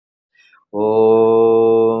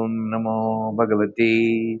Om Namo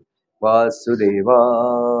Bhagavate Vasudevaya.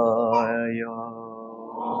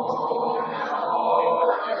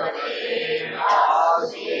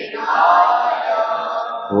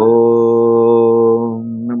 Om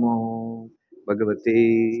Namo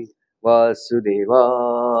Bhagavate Vasudevaya.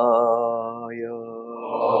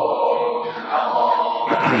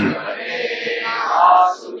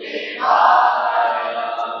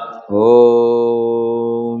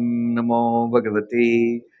 Om Namo Bhagavate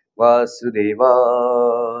Vasudevaya.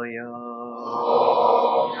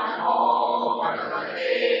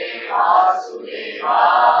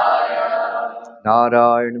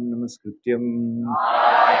 Narayanam Namaskrityam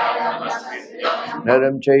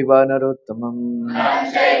Naram Chaiva Narottamam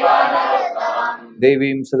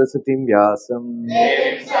Devim Sarasatim Vyasam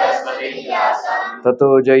Tato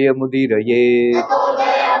Jayamudiraye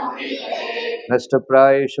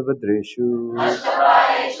Nashtaprayesha Bhadreshu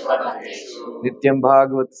Nityam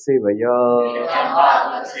Bhagavat Sevaya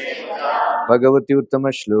Bhagavati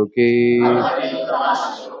Uttama Shloke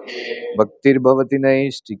Bhaktir Bhavati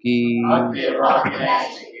Naistiki.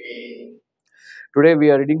 Today we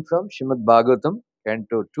are reading from Srimad Bhagavatam,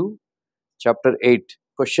 Canto 2, Chapter 8,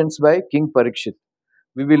 Questions by King Parikshit.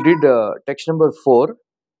 We will read text number 4,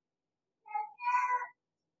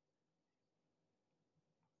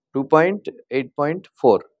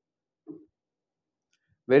 2.8.4.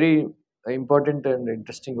 Very important and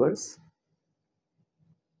interesting verse.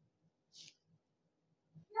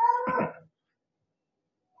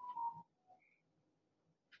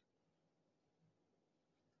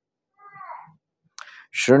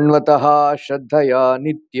 Shrunvataha Shraddhaya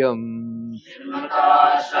Nityam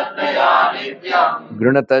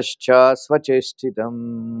Grunatascha Svacheshtitam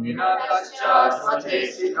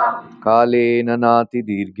Kalena Nati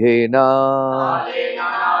Dirghena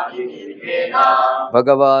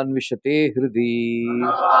Bhagavan Vishate Hridi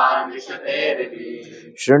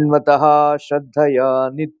Shrunvataha Shraddhaya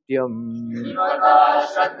Nityam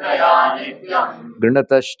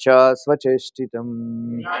Grunatascha Svacheshtitam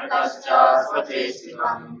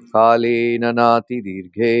Kalena Nati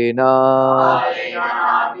Dirghena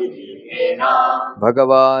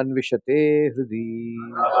Bhagavan Vishate Hridi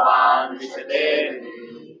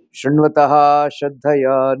Shrunvataha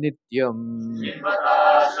Shraddhaya Nityam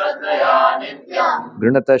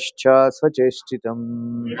Grunatascha Svacheshtitam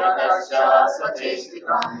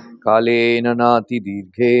Kalena Nati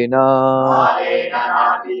Dirghena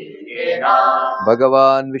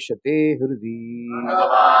Bhagavan Vishate Hridi.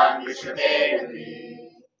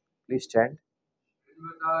 Please chant.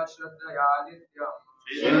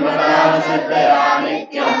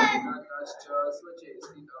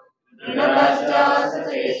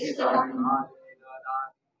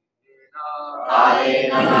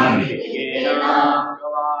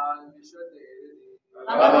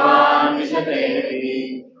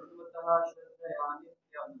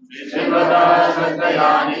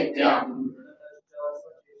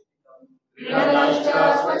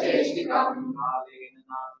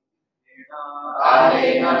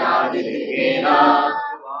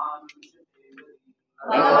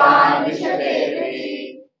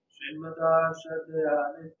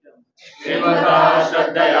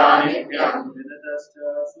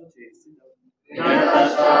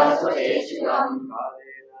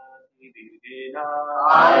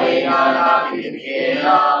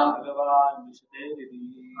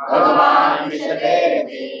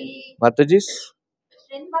 Matajis.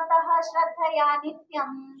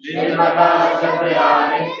 Srinvataha Shraddhaya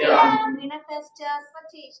Nityam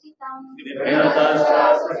Vinatascha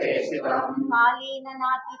Svacheshtitam Kalena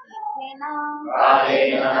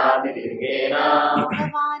Nati Dirghena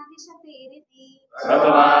Bhagavan Vishate Riti.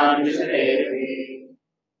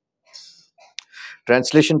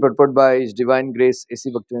 Translation purport by His Divine Grace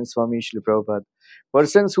A.C. Bhaktivinoda Swami Srila Prabhupada.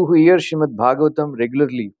 Persons who hear Srimad Bhagavatam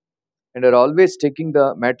regularly and are always taking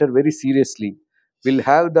the matter very seriously will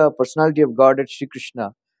have the personality of God at Sri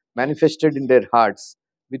Krishna manifested in their hearts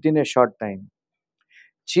within a short time.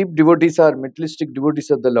 Cheap devotees or materialistic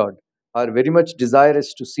devotees of the Lord are very much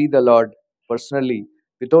desirous to see the Lord personally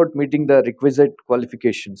without meeting the requisite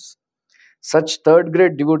qualifications. Such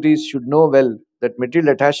third-grade devotees should know well that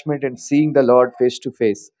material attachment and seeing the Lord face to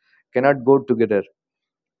face cannot go together.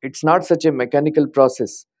 It's not such a mechanical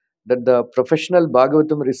process that the professional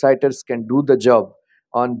Bhagavatam reciters can do the job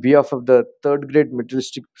on behalf of the third-grade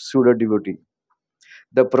materialistic pseudo-devotee.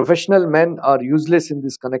 The professional men are useless in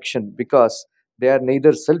this connection because they are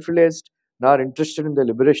neither self-realized nor interested in the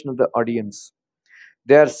liberation of the audience.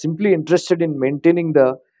 They are simply interested in maintaining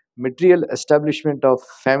the material establishment of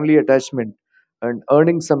family attachment and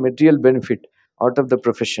earning some material benefit out of the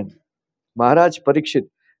profession. Maharaj Parikshit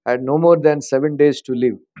had no more than 7 days to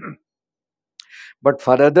live. But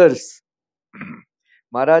for others,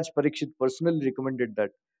 Maharaj Parikshit personally recommended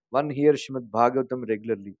that one hear Srimad Bhagavatam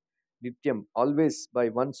regularly, Nityam, always by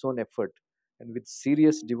one's own effort and with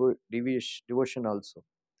serious devotion also.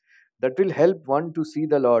 That will help one to see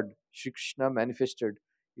the Lord, Shri Krishna, manifested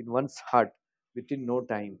in one's heart within no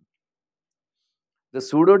time. The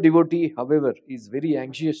pseudo devotee, however, is very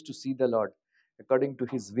anxious to see the Lord according to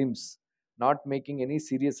his whims, not making any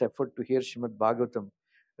serious effort to hear Srimad Bhagavatam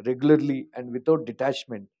regularly and without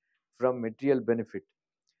detachment from material benefit.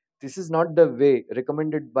 This is not the way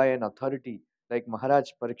recommended by an authority like Maharaj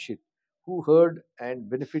Parikshit, who heard and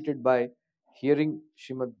benefited by hearing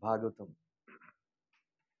Srimad Bhagavatam.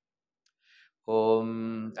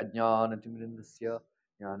 Om Ajnanatimrindasya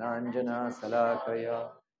Jnananjana Salakaya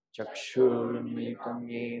Chakshurunmitam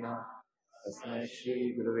Yena Tasmai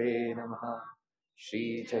Shri Gurave Namaha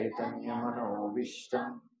Shri Chaitanya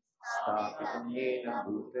Manovishtam Sthapitam Yena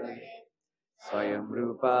Bhutale Swayam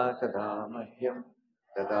Rupa Kadamahyam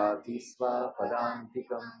Dadati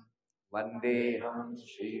Swapadantikam Vandeham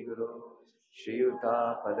Shri Guru Shri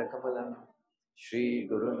Yuta Padakamalam Shri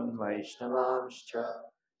Gurun Vaishnavanscha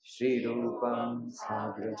Shri Rupam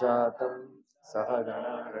Sagrajatam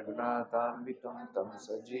Sahagana Raghunatambitam Tam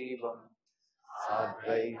Sajivam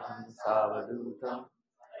Sadvaiham Savadutam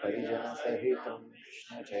Parijana Sahitam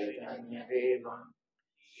Krishna Chaitanya Devam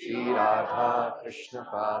Shri Radha Krishna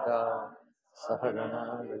Pada Sahagana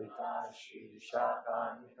Lalita Shri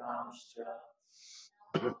Shakanutamscha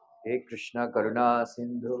He Krishna Karuna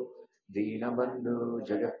Sindhu Deenabandhu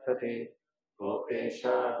Jagapate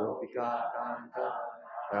Gopesha Gopika Kanta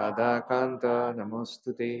Radha Kanta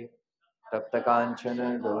Namostute Tapta Kanchana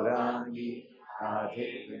Gaurangi Radhe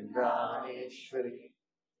Vrindavaneshwari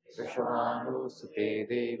Vrishabhanu Sute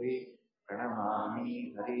Devi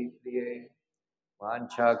Pranamami Hari Priye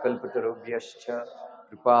Vanchakalpatarubhyascha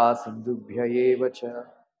Kripa Sindhubhya eva cha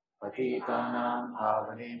Patitanam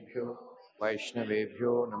Pavanebhyo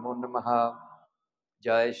Vaishnavebhyo Namo Namaha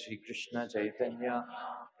Jai Shri Krishna Chaitanya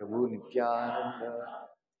Prabhu Nityananda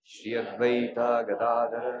Shri Advaita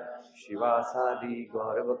Gadadhara Shivasadi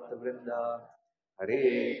Gauravakta Vrinda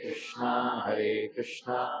Hare Krishna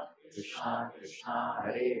Krishna Krishna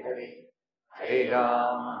Hare Hare Hare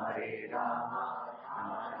Rama Rama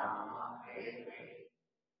Rama Hare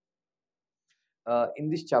Hare. In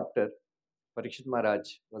this chapter, Parikshit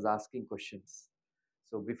Maharaj was asking questions.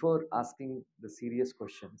 So before asking the serious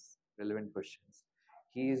questions, relevant questions,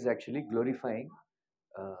 he is actually glorifying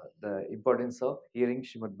the importance of hearing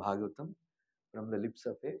Srimad Bhagavatam from the lips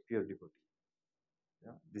of a pure devotee.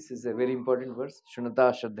 Yeah, this is a very important verse.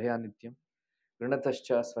 Shunata Shraddhaya Nityam,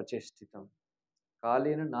 Granatascha Svachestitam,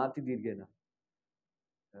 Kalena Nati Dirgena,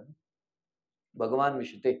 Bhagavan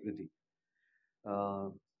Vishite Kriti.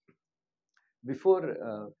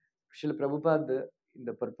 Before Srila Prabhupada in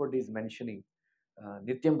the purport is mentioning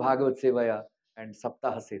Nityam Bhagavat Sevaya and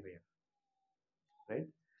Saptaha Sevaya, right?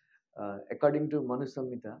 According to Manu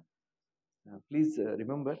Samhita, please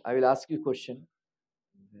remember, I will ask you a question.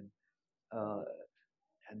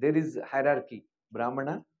 There is hierarchy: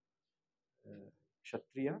 Brahmana,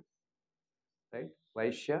 Kshatriya, right?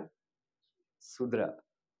 Vaishya, Sudra.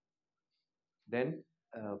 Then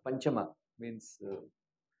Panchama means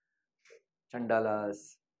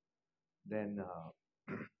Chandalas, then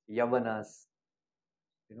Yavanas,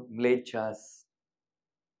 Mlechas,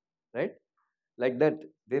 right? Like that,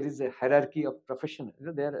 there is a hierarchy of profession.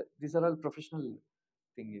 These are all professional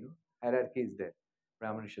thing. Hierarchy is there: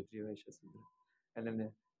 Brahmana, Kshatriya, Vaishya, Sudra, and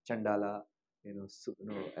then Chandala,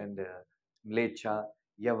 and Mlecha,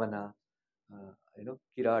 Yavana,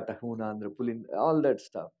 Kirata, Hunandra, Pulin, all that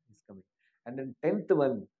stuff is coming. And then 10th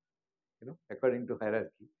one, according to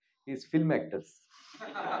hierarchy, is film actors.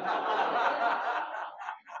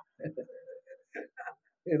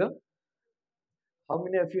 How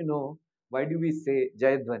many of you know why do we say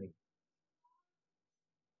Jayadvani?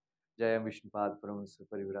 Jayam Vishnupad Paramahansa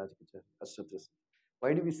Parivraj Kichar Ashtratas.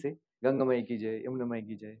 Why do we say Gangamai ki jai, Yamunamai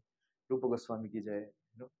ki jai, Rupa Goswami ki jai,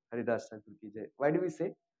 Haridas Thakur ki jai? Why do we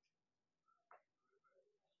say?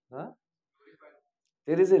 Huh?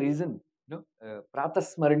 There is a reason.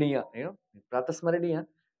 Pratasmaraniya. Pratasmaraniya.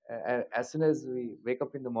 As soon as we wake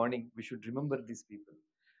up in the morning, we should remember these people.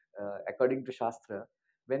 According to Shastra,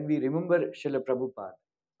 when we remember Srila Prabhupada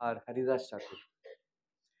or Haridas Thakur,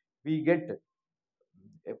 we get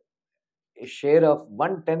a share of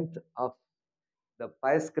 1/10 of the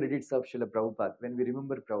pious credits of Srila Prabhupada when we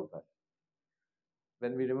remember Prabhupada,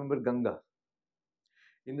 when we remember Ganga.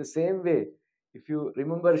 In the same way, if you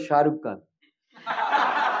remember Shah Rukh Khan,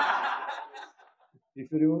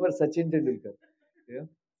 If you remember Sachin Tendulkar,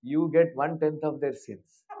 you get 1/10 of their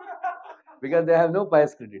sins because they have no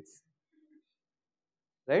pious credits,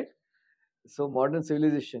 right? So modern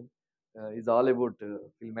civilization is all about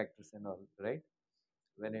film actors and all, right?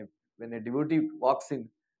 When a when a devotee walks in,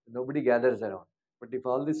 nobody gathers around. But if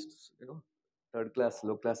all this, third class,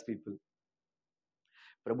 low class people,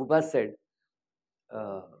 Prabhupada said,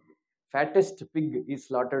 uh, fattest pig is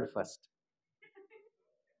slaughtered first,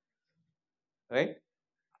 right?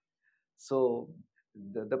 So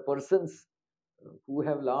the persons who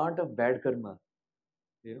have lot of bad karma,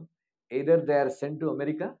 either they are sent to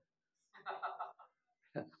America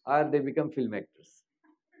or they become film actors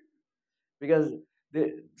because they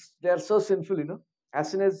they are so sinful.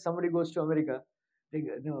 As soon as somebody goes to America,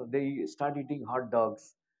 they start eating hot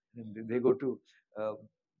dogs. And they go to uh,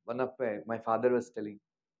 one of my father was telling,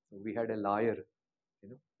 we had a lawyer.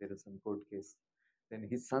 There was some court case. Then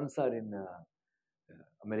his sons are in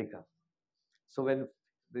America. So when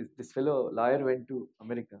this fellow lawyer went to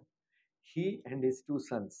America, he and his two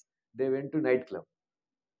sons, they went to nightclub,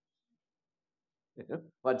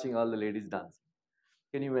 watching all the ladies dancing.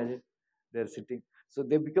 Can you imagine? They're sitting. So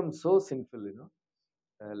they become so sinful,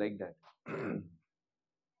 like that.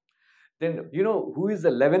 Then, who is the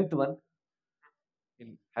 11th one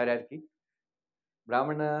in hierarchy?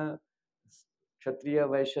 Brahmana, Kshatriya,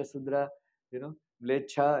 Vaishya, Sudra,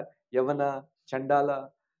 Mlecha, Yavana, Chandala,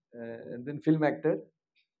 and then film actor.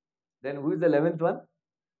 Then who is the 11th one?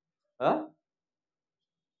 Huh?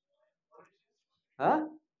 Huh?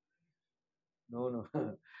 No.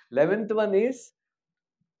 11th one is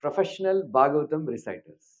professional Bhagavatam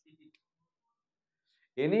reciters.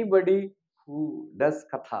 Anybody who does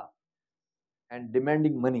katha and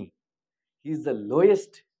demanding money, he is the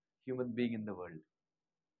lowest human being in the world.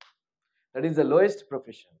 That is the lowest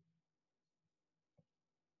profession.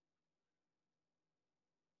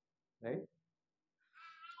 Right?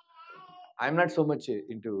 I am not so much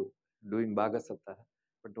into doing Bhaga Saptaha,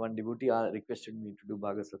 but one devotee requested me to do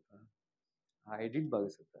Bhaga Saptaha. I did Bhaga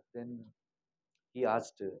Saptaha. Then he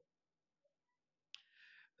asked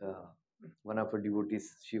one of her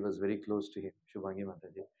devotees, she was very close to him, Shubhangi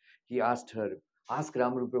Mataji. He asked her, ask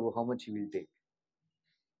Ram Rupa Prabhu how much he will take.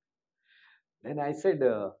 Then I said,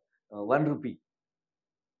 1 rupee.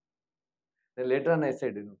 Then later on I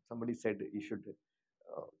said, somebody said you should,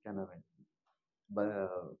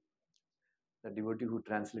 the devotee who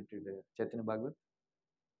translated Chaitanya Bhagavat,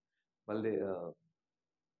 Baldev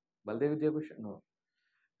Vidyabhushan? No.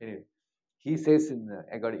 Anyway, he says in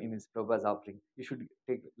his Prabhupada's offering, you should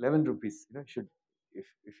take 11 rupees. You should,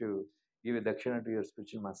 if you give a dakshina to your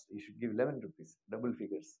spiritual master, you should give 11 rupees, double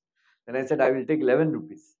figures. Then I said, I will take 11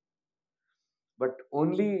 rupees. But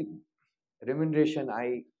only remuneration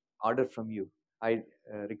I order from you, I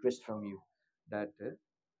request from you that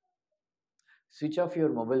switch off your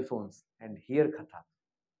mobile phones and hear katha.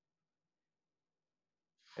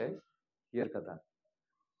 Okay? Hear katha.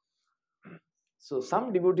 So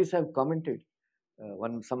some devotees have commented,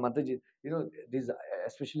 some Mataji, these,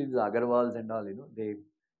 especially the Agarwals and all, they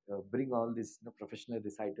bring all these professional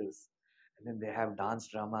reciters, and then they have dance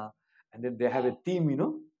drama, and then they have a theme,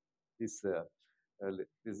 this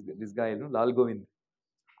this guy, Lal Govind.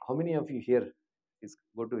 How many of you here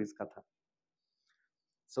go to his katha?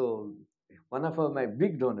 So one of my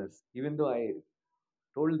big donors, even though I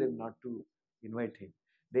told them not to invite him,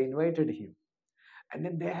 they invited him, and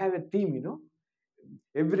then they have a theme,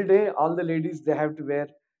 every day all the ladies, they have to wear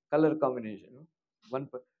color combination,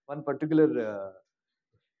 one particular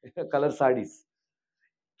color sarees.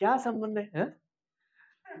 Kya sambandh hai?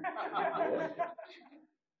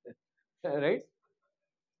 Right?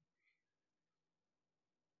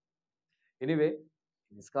 Anyway,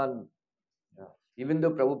 ISKCON, even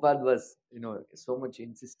though Prabhupada was, so much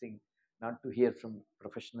insisting not to hear from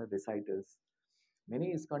professional reciters,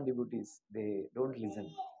 many ISKCON devotees, they don't listen.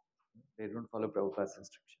 They don't follow Prabhupada's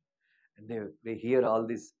instruction. And they hear all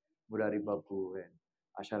this Murari Bapu and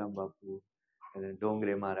Asharam Bapu and then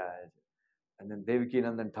Dongre Maharaj and then Devaki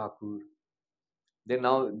Nandan Thakur. Then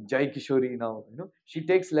now Jai Kishori now, she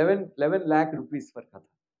takes 11 lakh rupees for katha.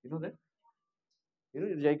 You know that? You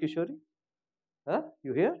know Jai Kishori? Huh?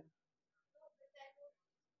 You hear?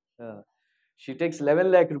 She takes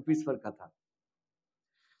 11 lakh rupees for katha.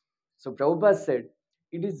 So Prabhupada said,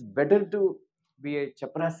 it is better to be a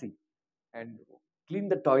chaprasi and clean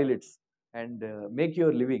the toilets and make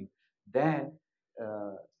your living than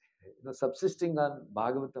subsisting on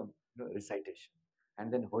Bhagavatam recitation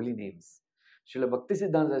and then holy names. Srila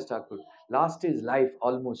Bhaktisiddhanta Thakur lost his life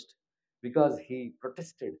almost because he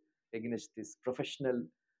protested against this professional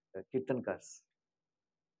kirtankars.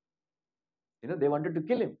 They wanted to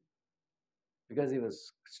kill him because he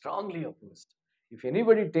was strongly opposed. If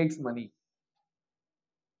anybody takes money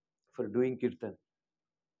for doing kirtan,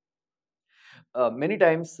 many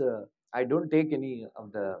times I don't take any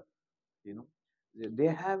of the, they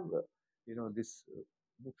have, this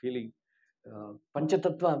feeling,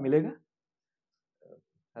 panchatattva milega,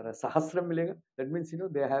 sahasram milega. That means,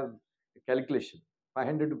 they have a calculation.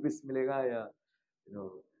 500 rupees milega, ya,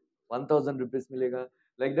 1000 rupees milega.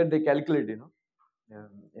 Like that they calculate.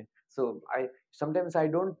 So sometimes I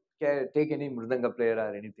don't take any mridanga player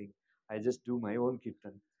or anything. I just do my own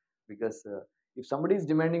kirtan, because if somebody is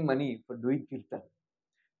demanding money for doing kirtan,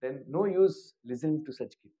 then no use listening to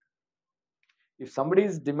such kirtan. If somebody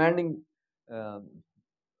is demanding um,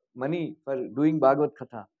 money for doing Bhagavad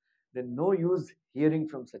Katha, then no use hearing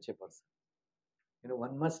from such a person.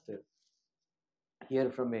 One must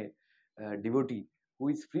hear from a devotee who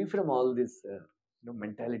is free from all this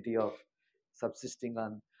mentality of subsisting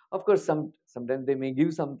on. Of course, sometimes they may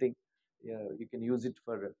give something. Yeah, you can use it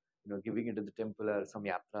for giving it to the temple or some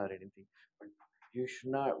yatra or anything. But you should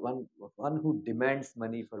not, one who demands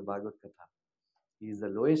money for Bhagavad Katha, he is the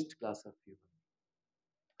lowest class of human.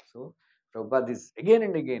 So Prabhupada is again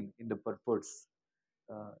and again in the purports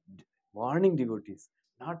warning devotees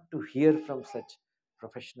not to hear from such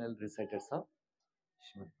professional reciters of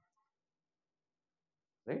Srimad.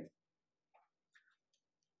 Right?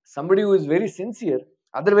 Somebody who is very sincere.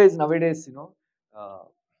 Otherwise, nowadays, there are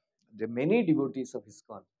many devotees of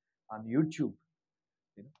ISKCON on YouTube.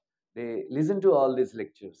 They listen to all these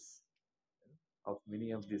lectures of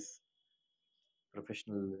many of these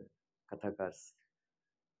professional kathakars.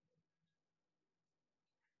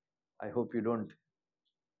 I hope you don't.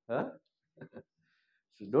 Huh?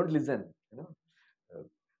 So don't listen.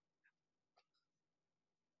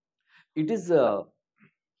 It is.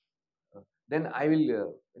 Then I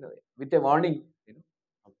will, with a warning,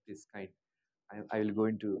 of this kind, I will go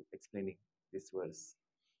into explaining this verse,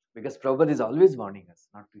 because Prabhupada is always warning us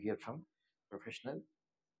not to hear from professional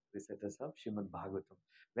reciters of Srimad Bhagavatam.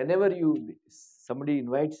 Whenever somebody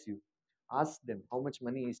invites you, ask them how much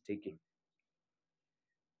money he is taking.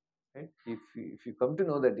 Right? If you come to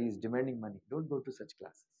know that he is demanding money, don't go to such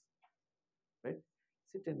classes. Right?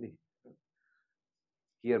 Sit and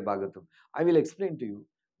hear Bhagavatam. I will explain to you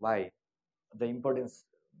why the importance.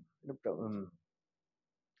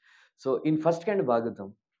 So in first kind of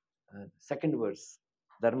Bhagavatam, second verse,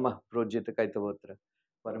 Dharma projeta kaitavatra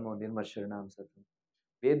paramo nirmasharanam satam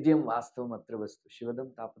vedyam vastavam atra vastu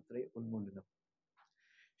shivadam tapatre unmulinam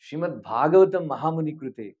Srimad Bhagavatam Mahamuni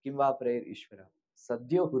Krute Kimva Prayer Ishvara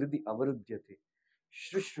Sadhyo Hurdi Avarudyate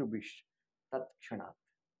Shrushrubish Tat Kshanat.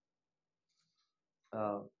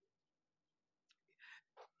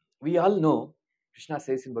 We all know Krishna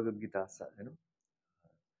says in Bhagavad Gita,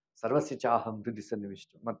 Sarvasya Chaham Hridhi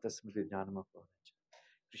Sannivishtu Mattasmriti Jnanam.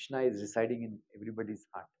 Krishna is residing in everybody's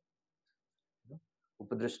heart.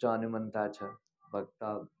 Upadrashta Anumantacha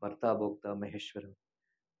Bhakta Bharta Bhokta Maheshwaram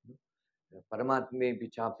Paramatme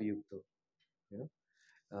Pichapi Yukto.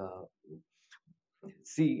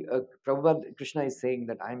 See, Prabhupada, Krishna is saying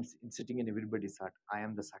that I am sitting in everybody's heart. I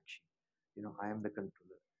am the Sakshi. I am the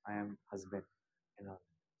controller. I am husband.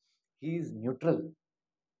 He is neutral.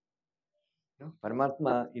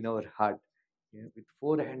 Paramatma in our heart, with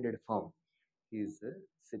four-handed form. He is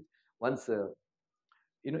once,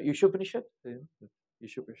 Ishopanishad,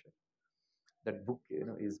 Ishopanishad. That book,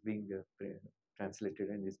 is being translated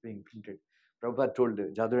and is being printed. Prabhupada told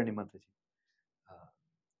Jadurani Mataji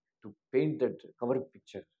to paint that cover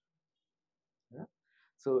picture. Yeah?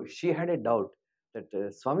 So she had a doubt that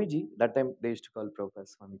Swamiji, that time they used to call Prabhupada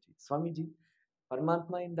Swamiji. Swamiji,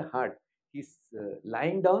 Paramatma in the heart, he's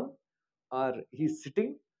lying down, or he's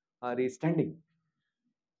sitting, or he's standing.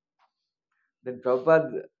 Then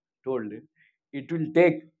Prabhupada told him, it will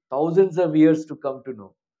take thousands of years to come to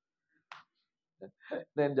know.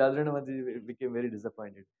 Then Jadurana Mataji became very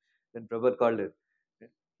disappointed. Then Prabhupada called her.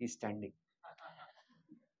 He's standing.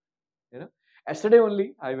 Yesterday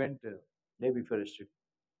only I went, day before yesterday.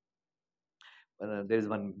 There is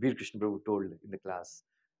one Veer Krishna Prabhu told in the class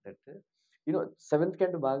that seventh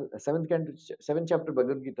chapter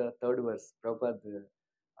Bhagavad Gita, third verse, Prabhupada,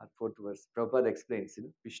 or fourth verse, Prabhupada explains,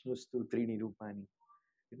 Vishnustu Trini Rupani.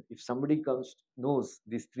 If somebody knows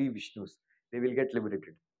these three Vishnus, they will get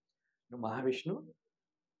liberated. Mahavishnu,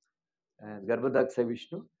 and Garbhadaksha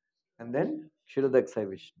Vishnu, and then Kshirodaksha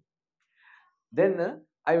Vishnu. Then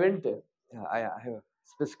I went, I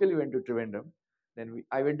specifically went to Trivandrum. Then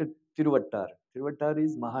I went to Tiruvattar. Tiruvattar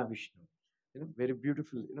is Mahavishnu. Very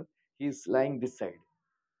beautiful. He is lying this side.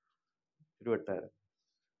 Tiruvattar.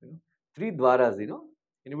 Three dwaras.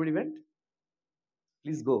 Anybody went?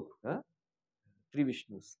 Please go. Three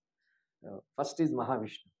Vishnus. First is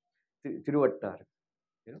Mahavishnu, Tiruvattar.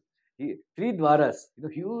 Three Dwaras,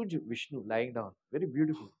 huge Vishnu lying down, very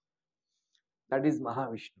beautiful. That is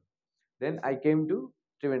Mahavishnu. Then I came to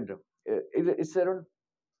Trivandrum. It's around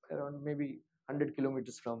maybe 100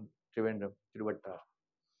 kilometers from Trivandrum, Tiruvattar.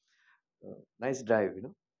 Nice drive,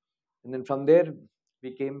 And then from there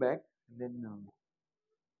we came back, and then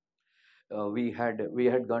we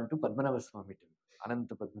had gone to Padmanabha Swami temple,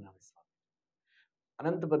 Ananta Padmanabha Swami.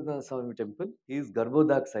 Ananta Padmanabha Swami temple is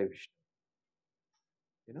Garbhodakshaya Vishnu.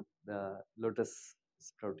 The lotus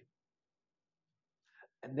sprouting.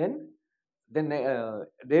 And then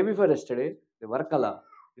day before yesterday, the Varkala,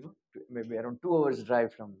 maybe around 2 hours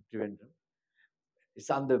drive from Trivandrum. It's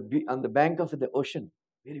on the bank of the ocean.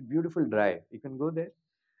 Very beautiful drive. You can go there.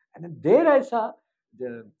 And then there I saw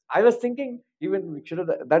I was thinking even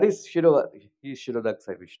that is he is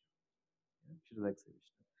Shirodakshaya Vishnu. Shirodakshaya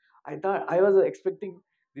Vishnu. I was expecting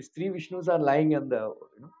these three Vishnus are lying on the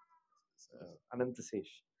Ananta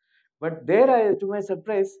Sesh. But there to my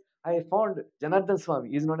surprise, I found Janardhan Swami.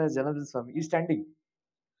 He is known as Janardhan Swami. He is standing.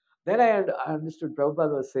 Then I understood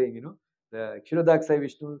Prabhupada was saying, the Kshirodakshaya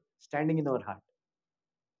Vishnu standing in our heart,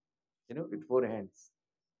 with 4 hands.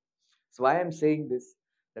 So why I am saying this,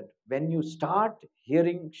 that when you start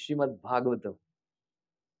hearing Srimad Bhagavatam,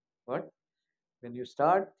 when you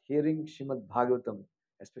start hearing Srimad Bhagavatam,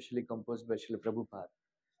 especially composed by Srila Prabhupada,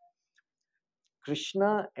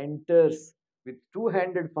 Krishna enters with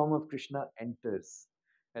 2-handed form of Krishna enters,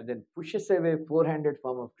 and then pushes away 4-handed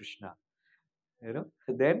form of Krishna.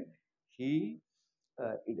 Then he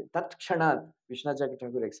Tat Kshanat, Vishnacharya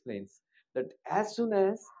Thakur explains that as soon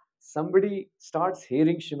as somebody starts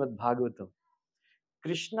hearing Srimad Bhagavatam,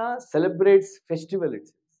 Krishna celebrates festival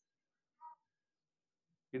itself.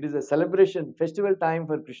 It is a celebration, festival time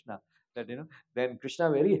for Krishna. That then Krishna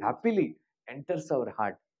very happily enters our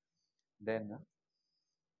heart. Then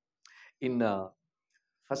in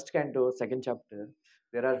first canto, second chapter,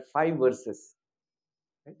 there are 5 verses.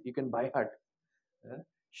 Right? You can by heart.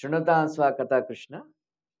 Shrunata Sva Kata Krishna,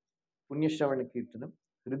 Punyashravana Kirtanam,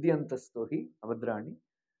 Hridyantastohi Avadrani,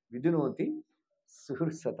 Vidunoti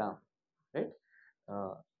Suhur Satam. Right?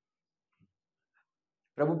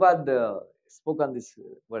 Prabhupada spoke on this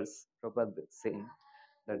verse. Prabhupada saying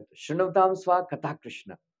that Shrunatam Sva Kata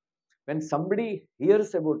Krishna. When somebody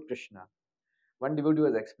hears about Krishna, one devotee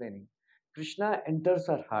was explaining, Krishna enters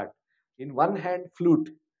our heart. In one hand, flute,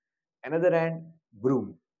 another hand,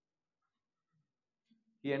 broom.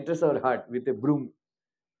 He enters our heart with a broom.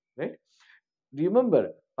 Right?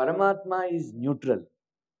 Remember, Paramatma is neutral.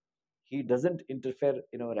 He doesn't interfere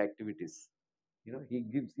in our activities. He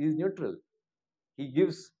is neutral. He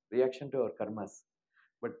gives reaction to our karmas.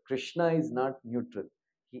 But Krishna is not neutral.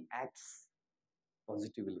 He acts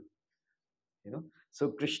positively. So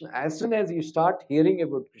Krishna, as soon as you start hearing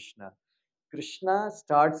about Krishna, Krishna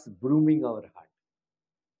starts brooming our heart.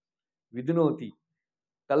 Vidunoti.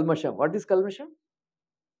 Kalmasham. What is Kalmasham?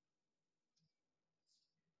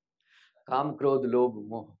 Kam, Krodh, Lobh,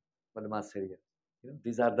 Moh, Madmasarya.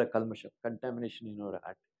 These are the Kalmasham, contamination in our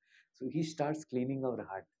heart. So he starts cleaning our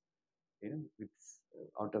heart, with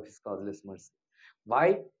out of his causeless mercy.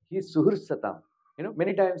 Why? He is Suhur Satam.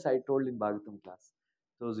 Many times I told in Bhagavatam class,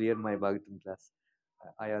 those who hear my Bhagavatam class,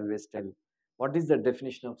 I always tell, what is the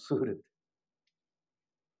definition of Suhrit?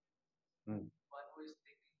 One who is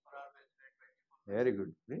thinking for our welfare 24/7. Very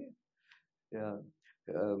good.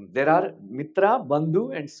 There are Mitra,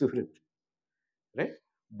 Bandhu and Suhrit. Right?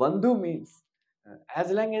 Bandhu means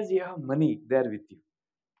as long as you have money, they are with you.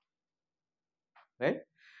 Right?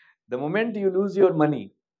 The moment you lose your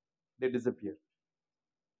money, they disappear.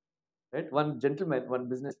 Right? One gentleman, one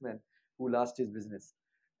businessman who lost his business,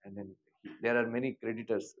 and then there are many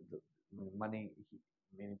creditors, money,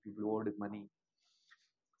 many people owed money.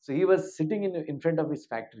 So he was sitting in front of his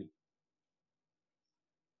factory,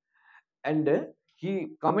 and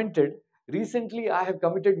he commented, recently I have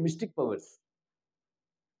committed mystic powers.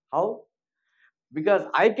 How? Because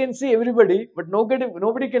I can see everybody, but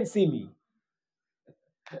nobody can see me.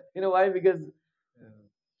 Why? Because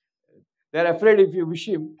they are afraid if you wish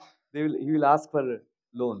him, he will ask for a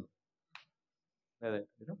loan.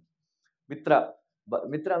 Mitra.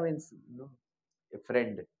 Mitra means a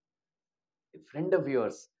friend of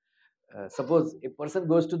yours. Suppose a person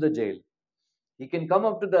goes to the jail, he can come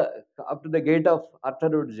up to the gate of Arthur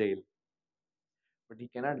Road jail, but he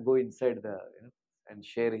cannot go inside and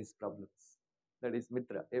share his problems. That is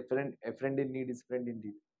Mitra. A friend in need is friend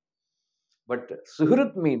indeed. But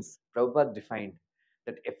Suhrit means, Prabhupada defined,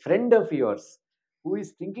 that a friend of yours who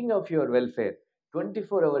is thinking of your welfare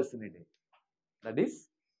 24 hours in a day. That is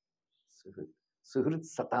Suhrit. Suhrit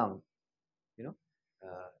Satam.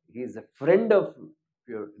 He is a friend of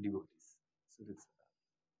pure devotees. Suhrit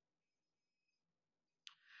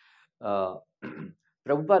Satam.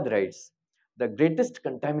 Prabhupada writes, the greatest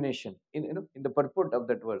contamination in the purport of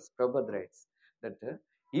that verse, Prabhupada writes that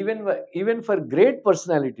even for great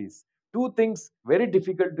personalities, two things very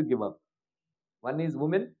difficult to give up. One is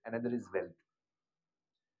women, another is wealth.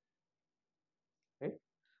 Right?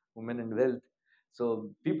 Women and wealth. So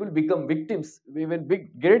people become victims. Even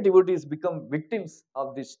great devotees become victims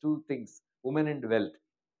of these two things, women and wealth.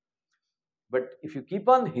 But if you keep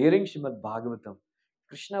on hearing Srimad Bhagavatam,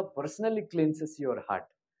 Krishna personally cleanses your heart.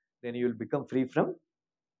 Then you will become free from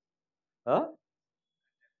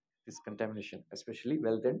this contamination, especially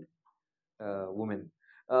wealth and women.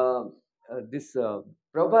 Uh, this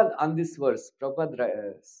Prabhupada on this verse, Prabhupada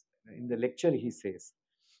in the lecture he says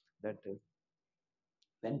that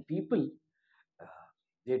when people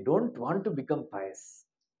they don't want to become pious,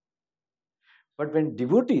 but when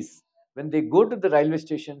devotees, when they go to the railway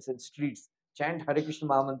stations and streets, chant Hare Krishna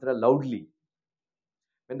Mahamantra loudly,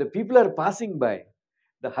 when the people are passing by,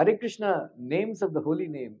 the Hare Krishna names of the holy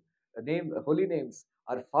names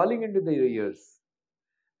are falling into their ears.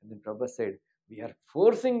 And then Prabhupada said, we are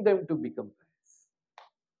forcing them to become pious.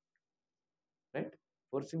 Right?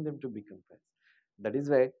 Forcing them to become pious. That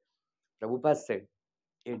is why Prabhupada said,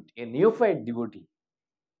 a neophyte devotee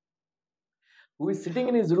who is sitting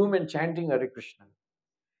in his room and chanting Hare Krishna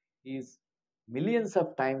is millions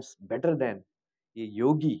of times better than a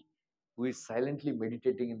yogi who is silently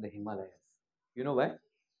meditating in the Himalayas. You know why?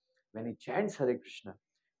 When he chants Hare Krishna,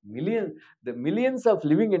 the millions of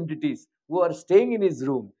living entities who are staying in his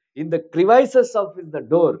room, in the crevices of the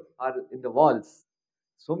door or in the walls,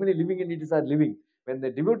 so many living entities are living. When the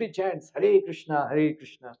devotee chants Hare Krishna,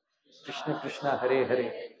 Krishna Krishna, Hare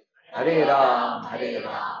Hare, Hare Ram,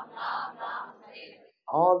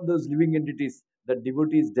 all those living entities, the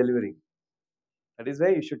devotee is delivering. That is why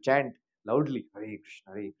you should chant loudly Hare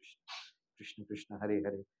Krishna, Krishna Krishna, Hare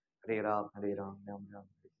Hare, Hare Ram, Ram Ram.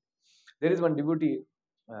 There is one devotee,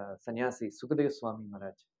 sannyasi, Sukadeva Swami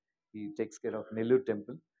Maharaj. He takes care of Nellur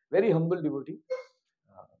temple. Very humble devotee.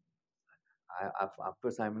 Of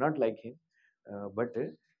course, I am not like him, but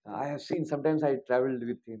I have seen, sometimes I traveled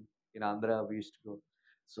with him in Andhra, we used to go.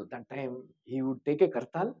 So that time he would take a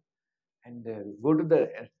kartal and go to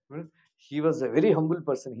the, he was a very humble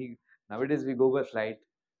person. Nowadays we go by flight,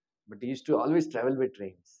 but he used to always travel by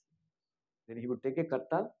trains. Then he would take a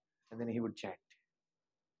kartal and then he would chant.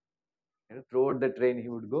 Throughout the train he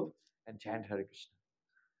would go and chant Hare Krishna.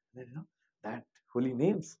 Then, that holy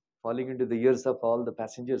names falling into the ears of all the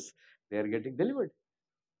passengers, they are getting delivered.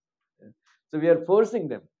 So we are forcing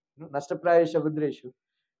them. Nashtapraya Shabadreshu,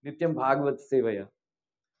 Nityam Bhagavat Sevaya,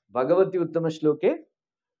 Bhagavati Uttama Shloke,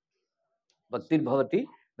 Bhaktir Bhavati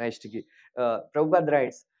Naishtiki. Prabhupada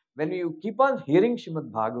writes, when you keep on hearing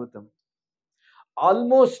Srimad Bhagavatam,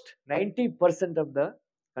 almost 90% of the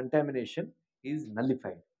contamination is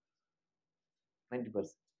nullified.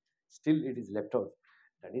 90%. Still it is left out.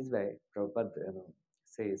 That is why Prabhupada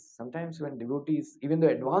says, sometimes when devotees, even the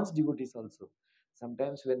advanced devotees also,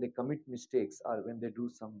 sometimes when they commit mistakes or when they do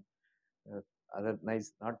some other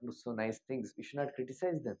nice, not so nice things, we should not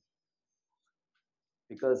criticize them.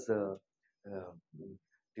 Because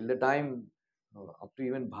till the time, up to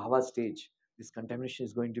even bhava stage, this contamination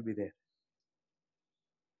is going to be there.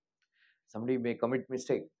 Somebody may commit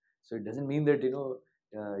mistake, so it doesn't mean that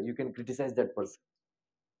you can criticize that person.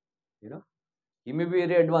 He may be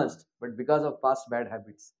very advanced, but because of past bad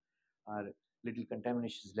habits or little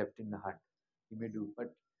contamination is left in the heart, he may do,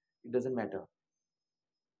 but it doesn't matter.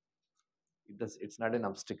 It's not an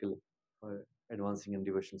obstacle for advancing in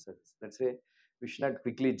devotional service. That's why we should not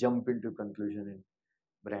quickly jump into conclusion and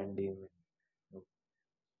brand him and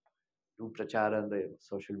do prachara on the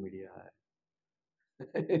social media.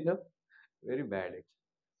 Very bad actually.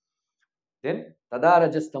 Then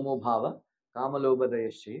tadarajastamo bhava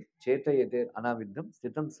kamalobhadayashe chetayeter anaviddham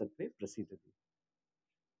stitam sattve prasidati.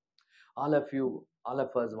 All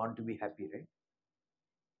of us want to be happy, right?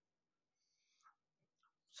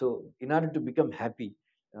 So in order to become happy,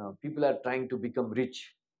 people are trying to become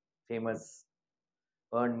rich, famous,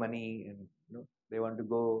 earn money, and they want to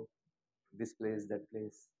go this place, that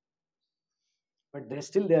place. But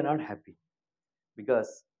they are not happy.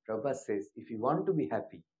 Because Prabhupada says, if you want to be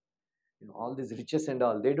happy, all these riches and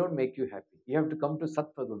all, they don't make you happy. You have to come to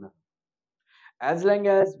Sattva Guna. As long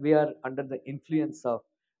as we are under the influence of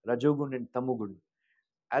Rajogun and Tamogun,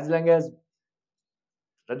 as long as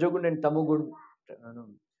Rajogun and Tamogun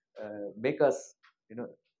make us,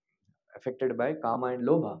 affected by Kama and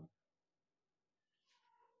Lobha,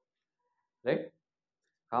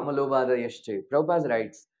 Kamalobhada Yashche. Prabhupada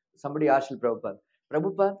writes, somebody asked Prabhupada,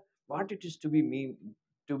 Prabhupada, what it is to be mean,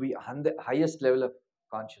 to be on the highest level of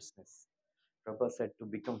consciousness? Prabhupada said, to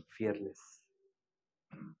become fearless.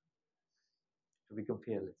 To become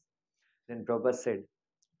fearless. Then Prabhupada said,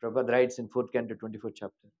 Prabhupada writes in 4th canto, 24th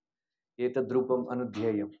chapter, Etadrupam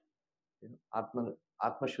anudhyayam,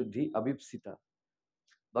 Atma Shuddhi abhipsita,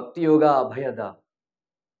 Bhakti Yoga abhayada,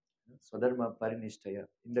 Swadharma Parinishthaya.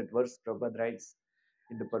 In that verse, Prabhupada writes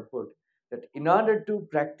in the purport that in order to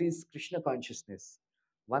practice Krishna consciousness,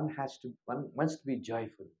 one must be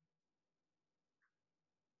joyful.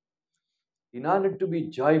 In order to be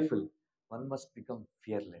joyful, one must become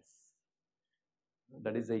fearless.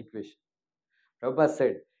 That is the equation. Prabhupada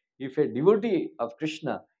said, if a devotee of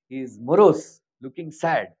Krishna is morose, looking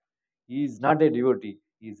sad, he is not a devotee,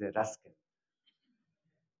 he is a rascal.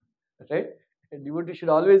 Right? A devotee should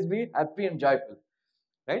always be happy and joyful.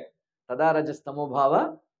 Right? Tada rajastamo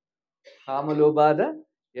bhava kamalobhada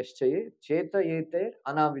yashchaye cheta yeter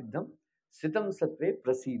anaviddham sitam satve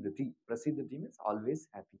prasidati. Prasidati means always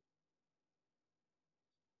happy.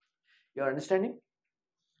 You are understanding?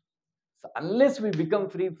 So unless we become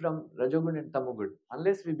free from Rajogun and Tamogun,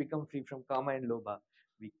 unless we become free from Kama and Lobha,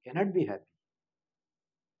 we cannot be happy.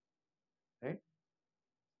 Right?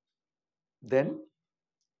 Then,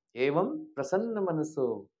 evam prasanna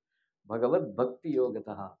manaso bhagavad bhakti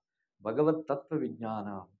yogataha bhagavad tattva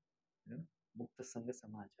vijnana mukta sangha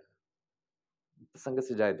samachara. Mukta sangha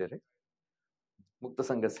se jayate, right? Mukta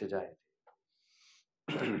sangha se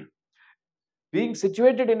jayate. Being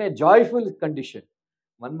situated in a joyful condition,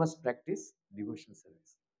 one must practice devotional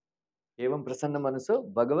service. Evam prasanna manaso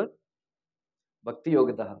bhagavad bhakti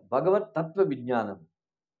yogataha bhagavad tattva vijnanam.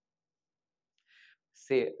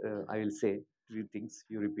 Say, I will say 3 things,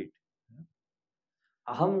 you repeat.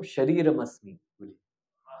 Aham shariram asmi.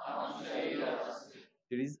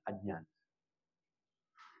 It is ajnana.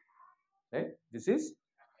 Right? This is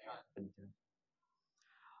ajnana.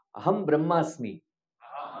 Aham brahmasmi.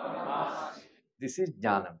 This is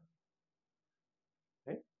jnanam.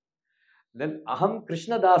 Right? Then aham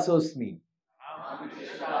krishna dasosmi.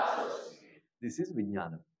 This is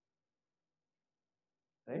vijnanam.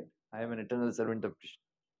 Right? I am an eternal servant of Krishna.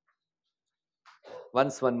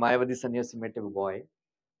 Once one Mayavadi sannyasi met a boy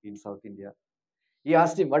in South India. He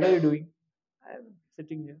asked him, what are you doing? I am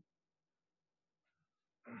sitting here.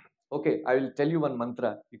 Okay, I will tell you one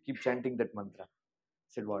mantra. You keep chanting that mantra.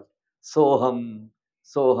 He said what? Soham,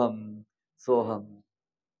 Soham, Soham.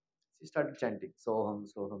 He started chanting Soham,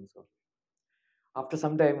 Soham, Soham. After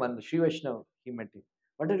some time, when Sri Vaishnava, he met him.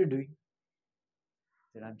 What are you doing?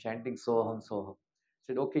 He said, I'm chanting Soham, Soham.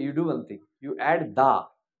 He said, okay, you do one thing. You add Da.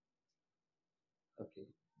 Okay.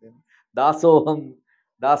 Then Dasoham,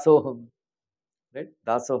 Dasoham. Right?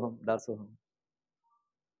 Dasoham, Dasoham.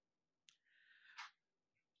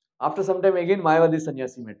 After some time again, Mayavadi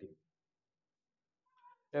sannyasi met him.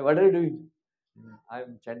 Hey, what are you doing?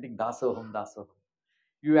 I'm chanting Dasoham, Dasoham.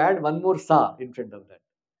 You add one more Sa in front of that.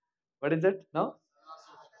 What is that now?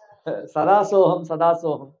 Sadasoham,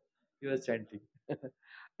 Sadasoham. He was chanting.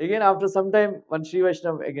 Again, after some time, one Sri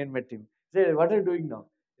Vaishnava again met him. He said, what are you doing now?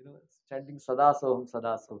 Chanting Sadasoham,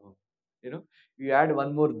 Sadasoham. You add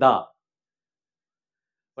one more Da.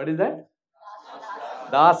 What is that?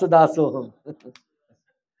 Dasa Dasoham.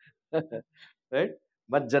 Right?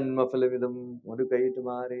 Mad janma phalamidam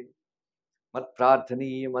madukaitamare mad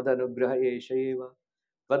prarthaniya mad anugraha esheva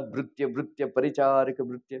vad bhrutya bhrutya paricharika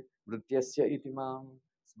bhrutya bhrutyasya itimam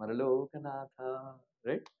smaralokanatha.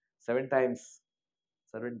 Right? 7 times.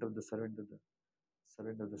 Servant of the servant of the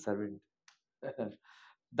servant of the servant.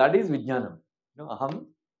 That is Vijnanam. Aham.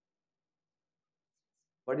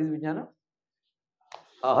 What is Vijnanam?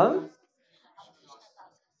 Aham.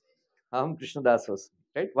 Aham Krishna Dasosmi.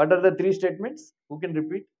 Right? What are the 3 statements? Who can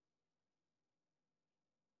repeat?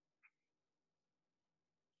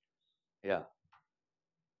 Yeah.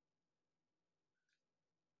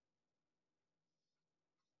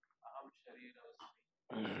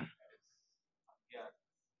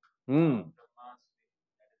 Hmm.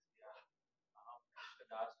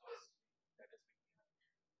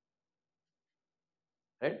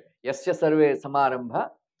 Right? Yasya sarve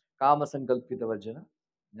samarambha kama sankalpita varjana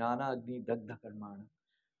jnana agni dagdha karmana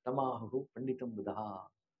tamahu panditam buddha.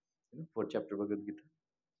 4th chapter Bhagavad Gita.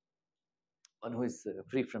 One who is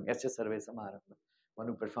free from yasya sarve samarambha, one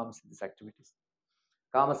who performs these activities.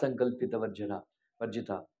 Kama sankalpita varjana,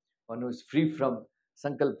 varjita, one who is free from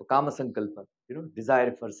sankalpa, kama sankalpa,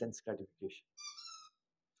 desire for sense gratification.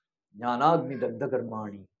 Jnanagni dagdha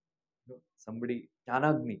karmani. Somebody,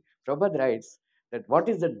 Jnanagni. Prabhupada writes that what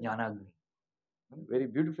is that Jnanagni? Very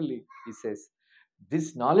beautifully he says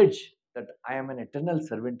This knowledge that I am an eternal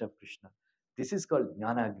servant of Krishna, this is called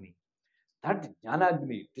Jnanagni. That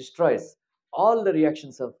Jnanagni destroys all the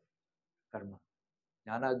reactions of karma.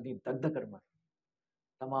 Jnanagni dagda karma.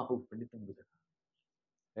 Tamahu panditam buddha.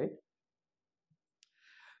 Right?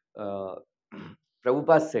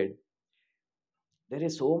 Prabhupada said, there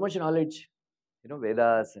is so much knowledge,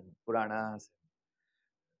 Vedas and Puranas,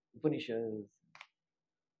 Upanishads,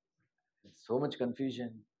 so much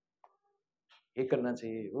confusion. Ye karna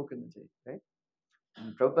chahiye, wo karna chahiye, right?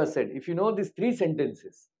 And Prabhupada said, if you know these 3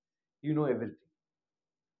 sentences, you know everything.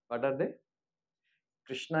 What are they?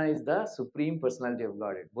 Krishna is the Supreme Personality of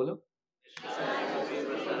Godhead. Bolo.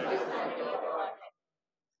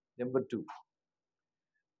 Number 2,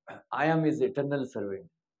 I am his eternal servant.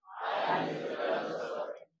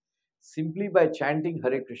 Simply by chanting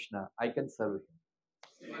Hare Krishna, I can serve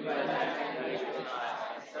him.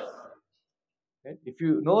 Right? If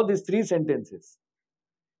you know these 3 sentences,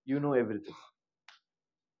 you know everything.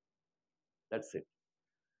 That's it.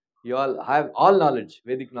 You all have all knowledge,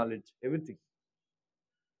 Vedic knowledge, everything.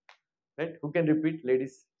 Right? Who can repeat,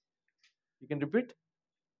 ladies? You can repeat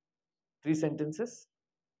 3 sentences.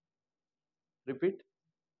 Repeat.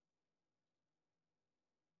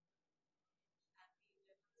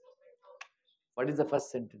 What is the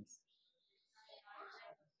first sentence?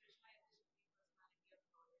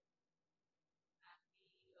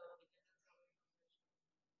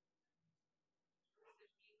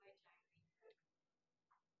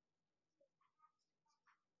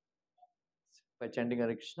 By chanting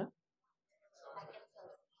Hare Krishna?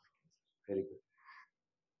 Very good.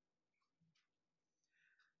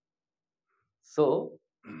 So,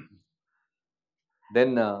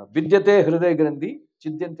 then Vidyate Hriday Grandhi,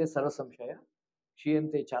 Chidyante Sarvasamshaya,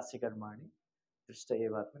 Shiyante Chasya Karmani, Drishta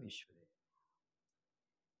Evatman Ishvare.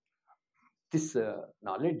 This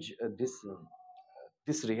knowledge,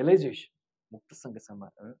 this realization, Mukta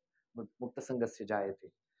Sangasya Jayate.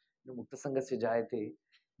 Mukta Sangasya Jayate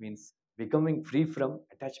means becoming free from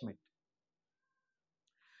attachment,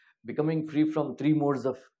 becoming free from 3 modes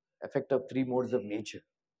of effect of 3 modes of nature.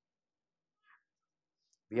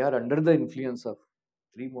 We are under the influence of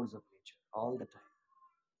 3 modes of nature all the time,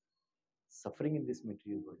 suffering in this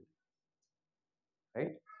material body.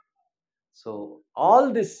 Right? So,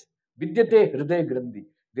 all this Vidyate Hriday Grandhi,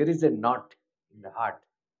 there is a knot in the heart.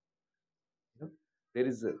 There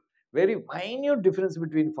is a very minute difference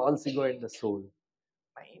between false ego and the soul.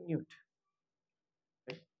 Minute.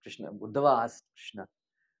 Right? Buddhava asked Krishna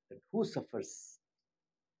that who suffers,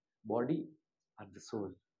 body or the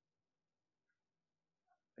soul?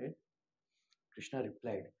 Right? Krishna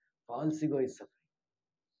replied, false ego is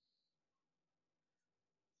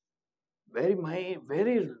suffering.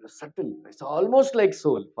 Very subtle. It's almost like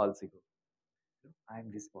soul, false ego. I am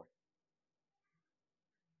this body.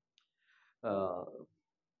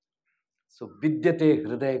 So Vidyate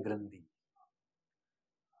Hriday Grandhi.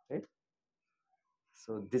 Right?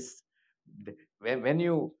 So this, when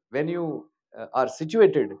you are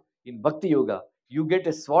situated in Bhakti Yoga, you get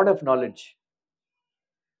a sword of knowledge.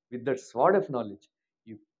 With that sword of knowledge,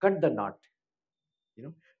 you cut the knot.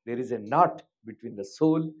 There is a knot between the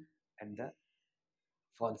soul and the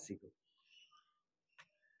false ego.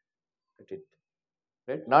 Cut it.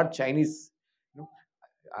 Right? Not Chinese.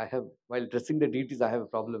 I have, while dressing the deities, I have a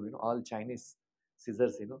problem. All Chinese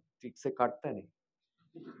scissors, ठीक से काटता नहीं.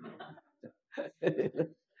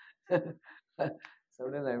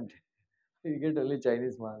 Sometimes you get only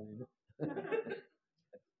Chinese माल.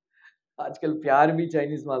 आजकल प्यार भी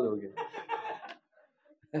Chinese माल हो गया.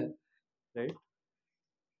 Right?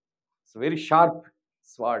 It's a very sharp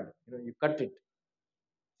sword. You cut it.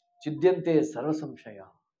 Chidyante sarvasamshaya.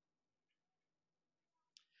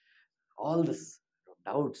 All this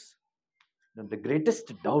doubts. The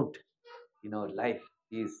greatest doubt in our life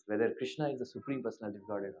is whether Krishna is the Supreme Personality of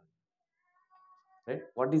Godhead. Right?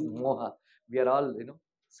 What is moha? We are all,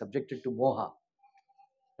 subjected to moha.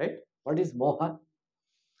 Right? What is moha?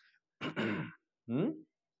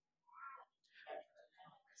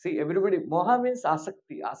 See, everybody, moha means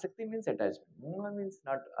asakti. Asakti means attachment. Moha means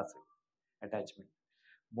not attachment.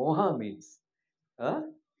 Moha means,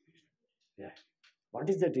 what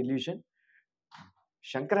is that illusion?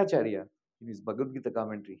 Shankaracharya, in his Bhagavad Gita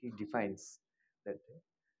commentary, he defines that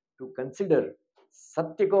to consider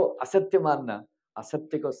satya ko asatya manna,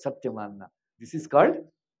 asatya ko satya manna. This is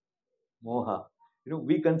called moha.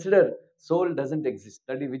 We consider soul doesn't exist,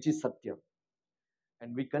 that is which is satya.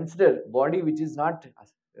 And we consider body which is not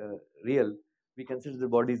real, we consider the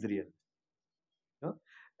body is real.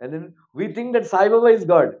 And then we think that Sai Baba is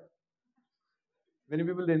God. Many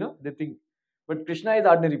people, they think. But Krishna is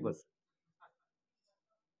ordinary person.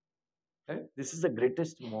 Right? This is the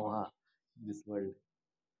greatest moha in this world.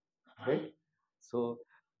 Right? So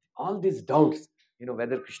all these doubts,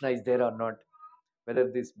 whether Krishna is there or not, whether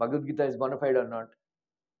this Bhagavad Gita is bona fide or not,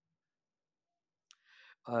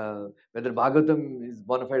 whether Bhagavatam is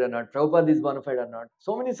bona fide or not, Prabhupada is bona fide or not,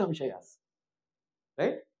 so many samshayas.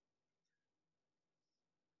 Right?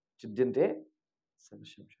 Chidyante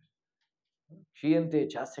samshaya. Kshiyante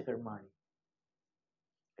chasya karmani.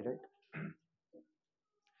 Right?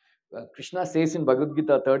 Krishna says in Bhagavad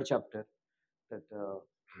Gita, 3rd chapter, that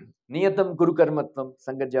niyatam kuru karmatvam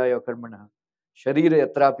sangajaya karmana sharira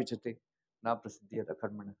yatra pichate na prasiddhyata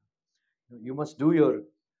karmana. You must do your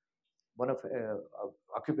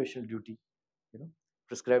occupational duty,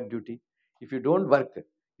 prescribed duty. If you don't work,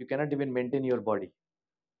 you cannot even maintain your body.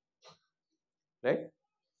 Right?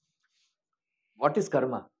 What is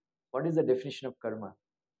karma? What is the definition of karma?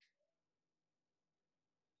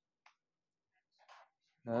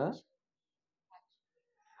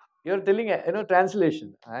 You are telling,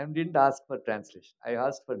 translation. I didn't ask for translation. I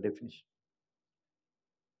asked for definition.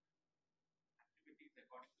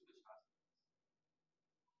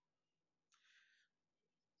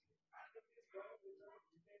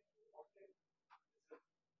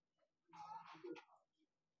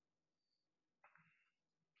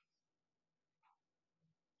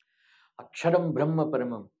 Aksharam Brahma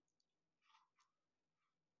Paramam.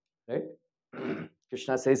 Right?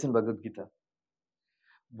 Krishna says in Bhagavad Gita,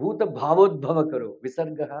 Bhuta Bhavodbhava Karo,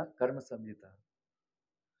 Visargaha Karma Samyita.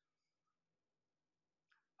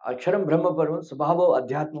 Aksharam Brahma Paramam, Subhavo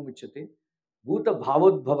Adhyatma Muchyate, Bhuta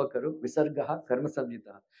Bhavodbhava Karo, Visargaha Karma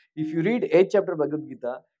Samyita. If you read 8th chapter Bhagavad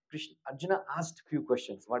Gita, Arjuna asked few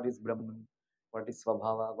questions. What is Brahman? What is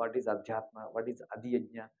Swabhava? What is Adhyatma? What is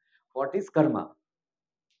Adiyajna? What is Karma?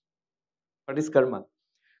 What is Karma?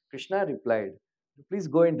 Krishna replied, please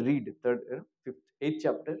go and read 8th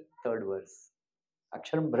chapter, 3rd verse.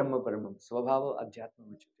 Aksharam Brahma Paramam, Swabhava Adhyatma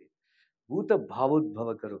Muchyate, Bhuta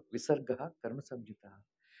Bhavodbhava Karo, Visargaha Karma Samjita.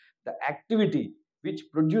 The activity which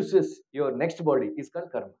produces your next body is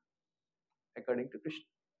called karma, according to Krishna.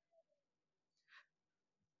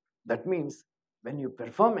 That means when you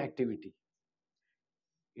perform activity,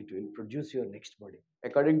 it will produce your next body.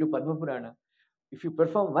 According to Padma Purana, if you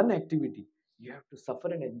perform one activity, you have to suffer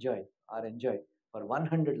and enjoy for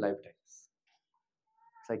 100 lifetimes.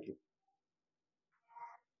 Cycle.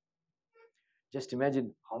 Just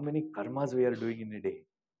imagine how many karmas we are doing in a day.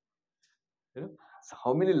 So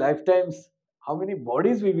how many lifetimes, how many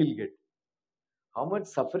bodies we will get, how much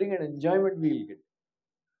suffering and enjoyment we will get.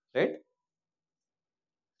 Right?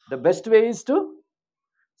 The best way is to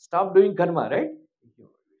stop doing karma, right?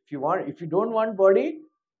 If you don't want body,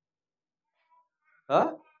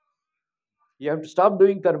 you have to stop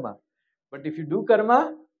doing karma. But if you do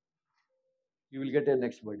karma, you will get a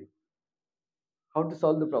next body. How to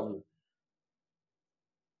solve the problem?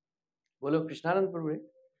 Bolo Krishnanand Prabhu,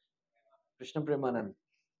 Krishna Premanand.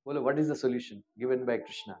 Bolo, what is the solution given by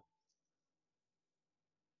Krishna?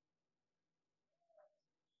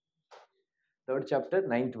 3rd chapter,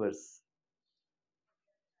 9th verse.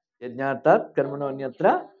 Yajnatat karmano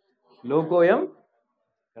anyatra lokoyam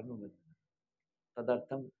karma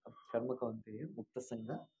tadartham karma kaunteya mukta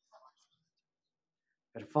sangha.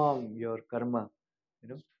 Perform your karma,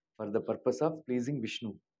 for the purpose of pleasing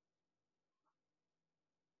Vishnu.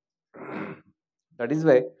 That is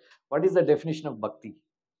why, what is the definition of bhakti?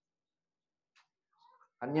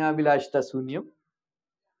 Anyabhilashita sunyam,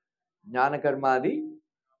 jnana karmadi,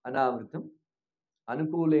 anavritam,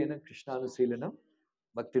 anukulena krishnanusilanam,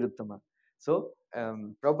 bhaktiruttama. So,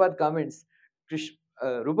 Prabhupada comments,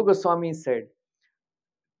 Rupa Goswami said,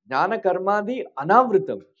 jnana karmadi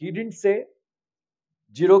anavritam. He didn't say,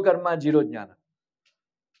 zero karma, zero jnana.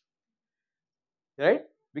 Right?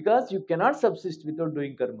 Because you cannot subsist without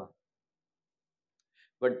doing karma.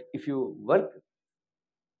 But if you work,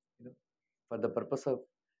 for the purpose of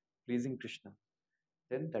pleasing Krishna,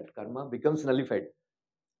 then that karma becomes nullified.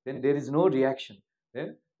 Then there is no reaction.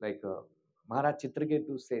 Like Maharaj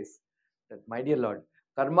Chitraketu says that, my dear Lord,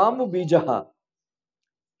 karmamu bijaha,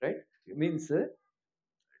 right? It means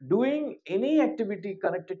doing any activity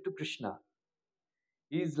connected to Krishna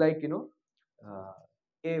is like,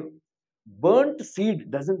 a burnt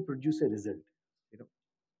seed doesn't produce a result,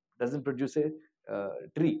 doesn't produce a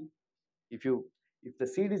tree. If the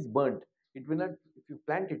seed is burnt, it will not, if you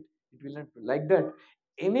plant it, it will not, like that.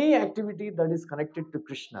 Any activity that is connected to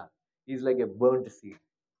Krishna is like a burnt seed.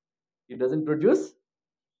 It doesn't produce.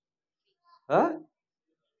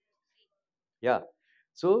 Yeah.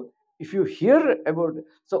 So if you hear about,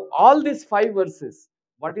 so all these 5 verses,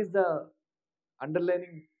 what is the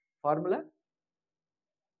underlining formula?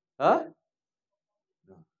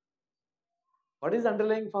 What is the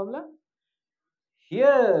underlying formula?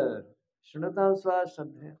 Hear. Shrunatam sva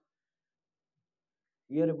shraddhaya.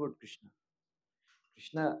 Hear about Krishna.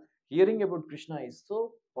 Krishna, hearing about Krishna is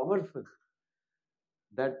so powerful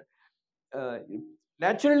that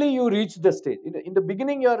naturally you reach the stage. In the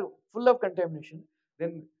beginning, you are full of contamination.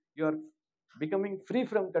 Then you are becoming free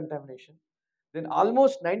from contamination. Then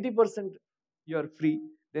almost 90% you are free.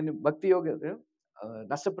 Then Bhakti Yoga,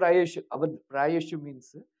 Nasa Prayeshu, Avad Prayeshu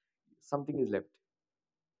means something is left.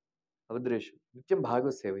 Avadreshu. Nityam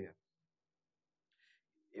Bhagavad Sevaya.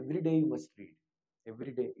 Every day you must read.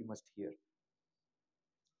 Every day you must hear.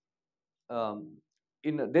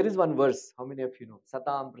 There is one verse. How many of you know?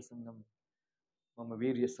 Satam prasannam mama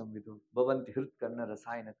virya samvidu bhavanti hrit karna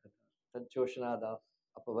rasayana katha tanchoshanada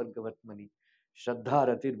apavargavatmani shraddha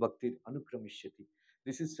ratir bhaktir anukramishati.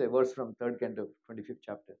 This is a verse from third canto of 25th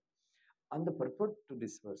chapter. On the purport to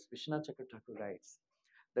this verse, Vishwanath Chakravarti Thakur writes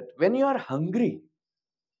that when you are hungry,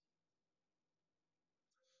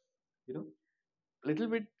 little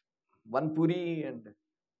bit, one puri and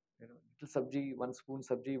little sabji, one spoon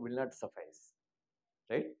sabji will not suffice,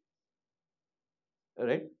 right?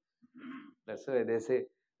 Right? That's why they say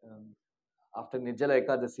after Nirjala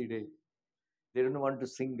Ekadasi day, they don't want to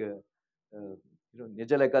sing.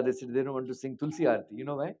 Nirjala Ekadasi day, they don't want to sing Tulsi Aarti. You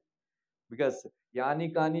know why? Because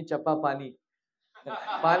Yani Kani Chapa Pani,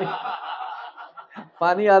 Pani,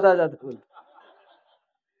 Pani Aada Jata Bol.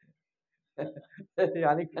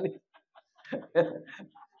 Yani Kani,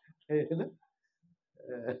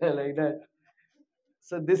 like that.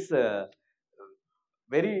 So this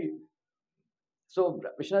so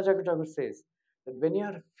Vishwanath Chakravarti says that when you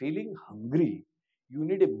are feeling hungry, you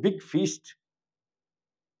need a big feast.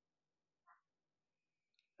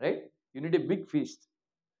 Right? You need a big feast.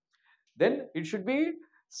 Then it should be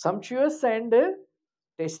sumptuous and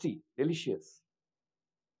tasty, delicious.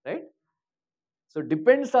 Right? So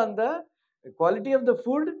depends on the quality of the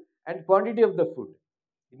food and quantity of the food.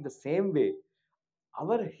 In the same way,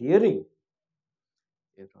 our hearing,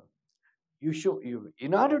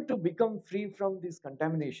 in order to become free from these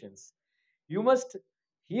contaminations, you must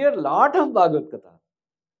hear lot of Bhagavad Gita.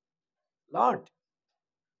 Lot.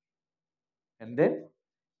 And then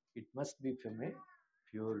it must be from a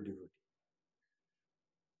pure devotee.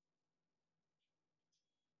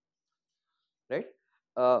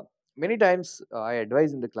 Right? Many times I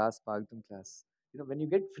advise in the class, Bhagavatam class, when you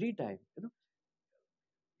get free time,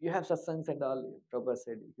 you have satsangs and all. Prabhupada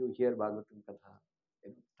said you hear Bhagavatam Katha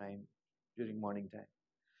time during morning time.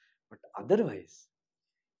 But otherwise,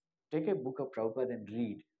 take a book of Prabhupada and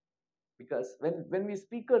read. Because when we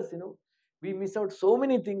speakers, we miss out so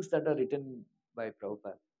many things that are written by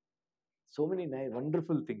Prabhupada. So many nice,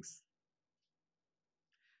 wonderful things.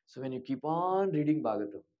 So when you keep on reading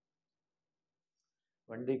Bhagavatam,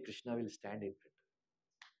 one day Krishna will stand in front.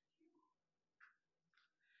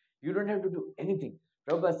 You don't have to do anything.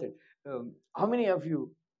 Prabhupada said, how many of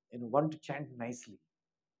you, want to chant nicely?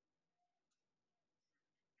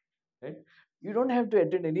 Right? You don't have to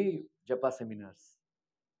attend any japa seminars.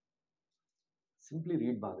 Simply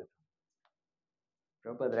read Bhagavatam.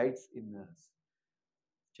 Prabhupada writes in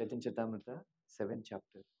Chaitanya Charitamrita, 7th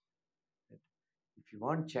chapter. That if you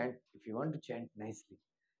want to chant nicely,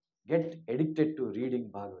 get addicted to reading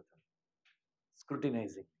Bhagavatam,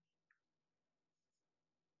 scrutinizing.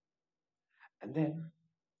 And then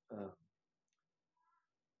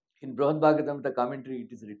in Brihad Bhagavatam, the commentary,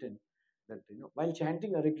 it is written that while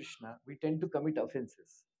chanting Hare Krishna, we tend to commit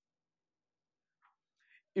offenses.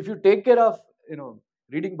 If you take care of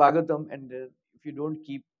reading Bhagavatam and if you don't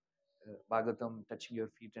keep Bhagavatam touching your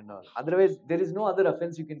feet and all, otherwise there is no other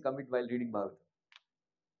offense you can commit while reading Bhagavatam.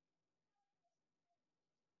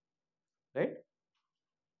 Right?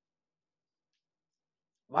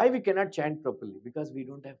 Why we cannot chant properly? Because we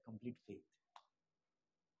don't have complete faith.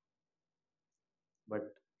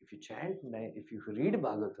 But if you chant, if you read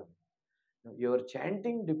Bhagavatam, your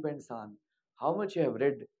chanting depends on how much you have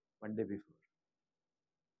read one day before.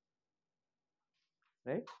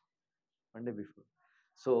 Right? One day before.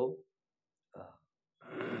 So,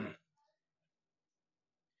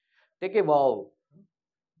 take a vow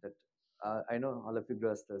that I know all of you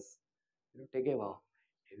grastas. Take a vow.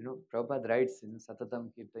 Prabhupada writes in Satatam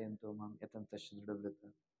Kirtayanto Mam Yatantasya Dridhavrata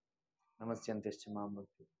Namasyantescha Mam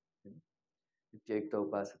Bhakti Nityekta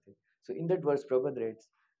Upasate. So in that verse, Prabhupada writes,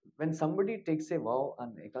 when somebody takes a vow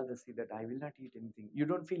on Ekadasi that I will not eat anything, you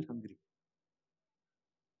don't feel hungry.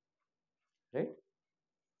 Right?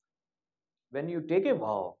 When you take a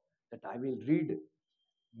vow that I will read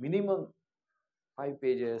minimum 5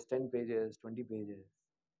 pages, 10 pages, 20 pages,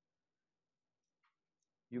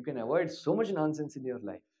 you can avoid so much nonsense in your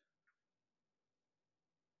life.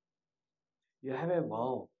 You have a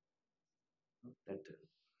vow that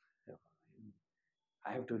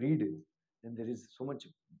I have to read it. Then there is so much,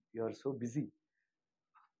 you are so busy.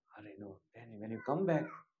 Or then when you come back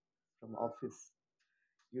from office,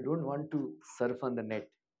 you don't want to surf on the net,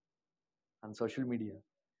 on social media,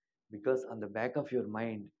 because on the back of your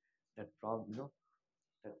mind, that problem,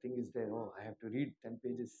 that thing is there. Oh, I have to read 10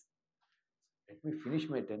 pages. Let me finish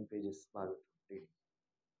my 10 pages Bhagavatam reading.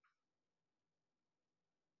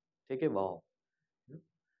 Take a vow,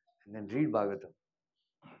 and then read Bhagavatam.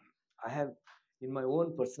 I have, in my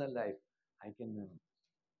own personal life, I can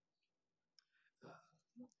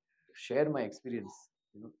share my experience,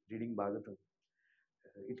 reading Bhagavatam.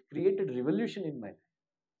 It created revolution in my life.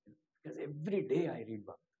 Because every day I read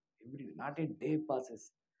Bhagavatam. Every day, not a day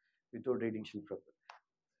passes without reading Srila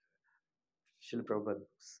Prabhupada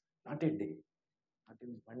books. Not a day. Not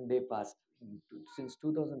even one day passed since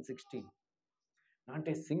 2016. Not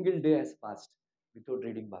a single day has passed without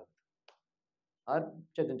reading Bhagavatam. Or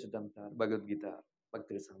Chaitanya Charitamrita, Bhagavad Gita,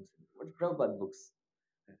 Bhakti Rasamrita, but Prabhupada books.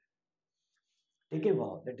 Take a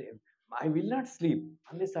vow that I will not sleep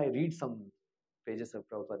unless I read some pages of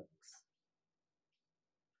Prabhupada books.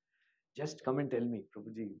 Just come and tell me,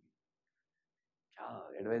 Prabhuji,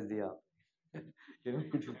 kya advice diya? It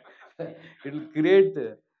will create,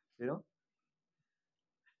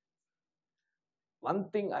 one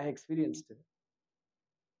thing I experienced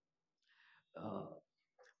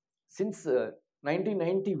since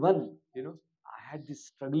 1991, I had this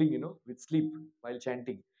struggling, with sleep while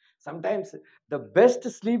chanting. Sometimes the best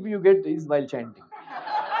sleep you get is while chanting.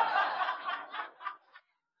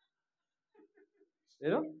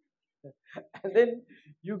 And then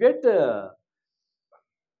you get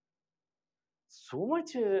so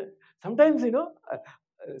much, sometimes,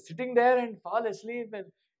 sitting there and fall asleep,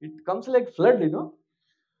 and it comes like flood,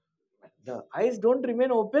 the eyes don't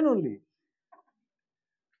remain open only.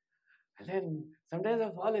 And then sometimes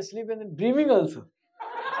I fall asleep and then dreaming also.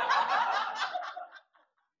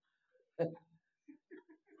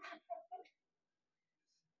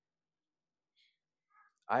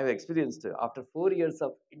 I have experienced after 4 years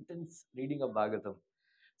of intense reading of Bhagavatam.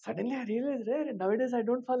 Suddenly I realized, nowadays I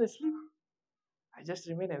don't fall asleep. I just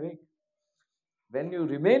remain awake. When you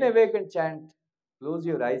remain awake and chant, close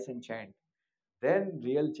your eyes and chant, then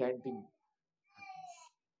real chanting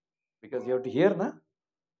happens. Because you have to hear, na?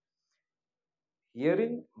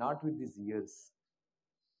 Hearing not with these ears.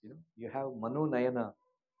 You have Mano Nayana.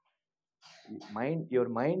 Your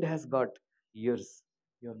mind has got ears.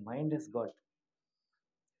 Your mind has got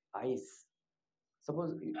eyes.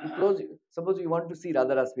 Suppose you want to see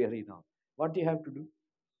Radha Ras Bihari now. What do you have to do?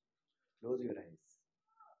 Close your eyes.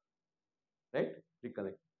 Right?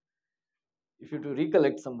 Recollect. If you have to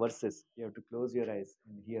recollect some verses, you have to close your eyes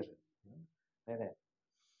and hear.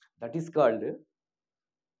 That is called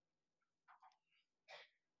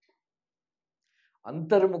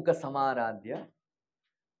Antarmukha Samaradhya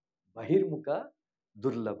Bahirmukha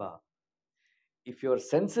Durlabha. If your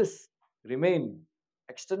senses remain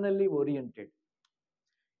externally oriented,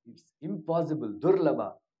 it's impossible.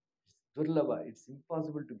 Durlabha. It's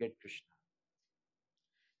impossible to get Krishna.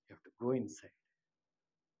 You have to go inside.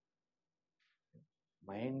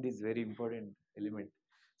 Mind is very important element.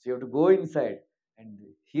 So you have to go inside and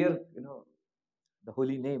hear, the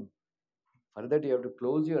holy name. For that you have to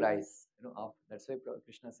close your eyes. Off. That's why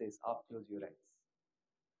Krishna says, off, close your eyes.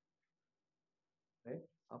 Right?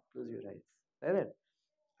 Off, close your eyes. Right?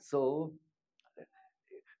 So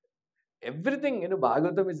everything,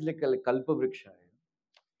 Bhagavatam is like a kalpa vriksha.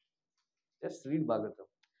 Just read Bhagavatam.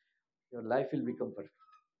 Your life will become perfect.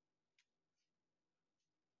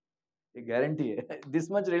 I guarantee you. This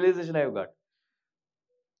much realization I have got.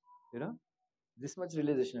 This much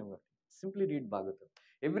realization I have got. Simply read Bhagavatam.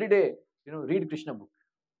 Every day, read Krishna book.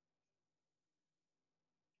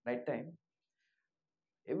 Night time.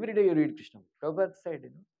 Every day you read Krishna book. Prabhupada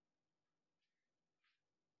said,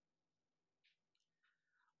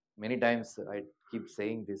 many times I keep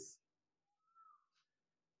saying this.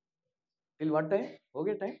 Till what time?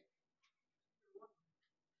 Okay, time?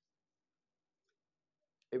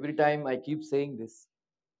 Every time I keep saying this.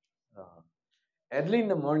 Early in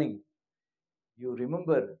the morning, you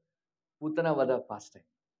remember Putana Vada pastime.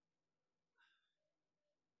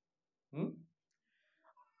 In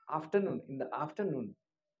the afternoon,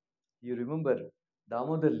 you remember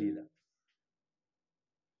Damodar Leela.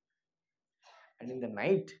 And in the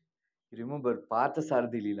night, you remember Partha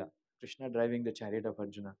Sarathi Leela, Krishna driving the chariot of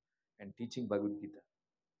Arjuna and teaching Bhagavad Gita.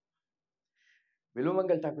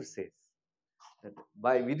 Vilumangal Thakur says that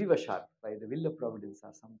by Vidivashat, by the will of providence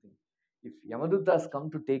or something, if Yamadutas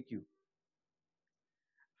come to take you,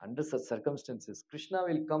 Under such circumstances, Krishna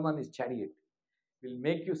will come on his chariot, will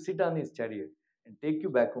make you sit on his chariot and take you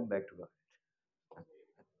back home, back to God.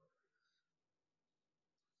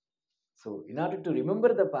 So, in order to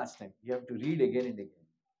remember the pastime, you have to read again and again.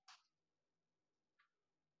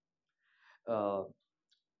 All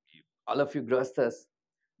of you grastas,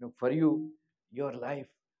 for you, your life,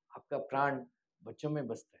 आपका प्राण बच्चों में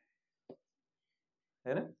बसता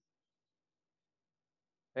है ना?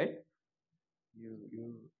 Right?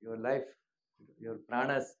 Your life, your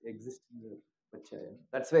pranas exist in your bacha.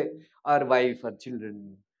 That's why our wife, our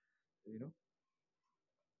children,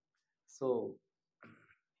 So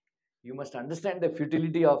you must understand the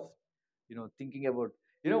futility of, thinking about,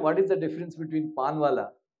 what is the difference between panwala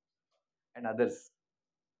and others?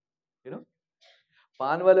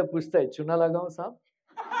 Panwala पूछता है चुना लगाऊं साहब?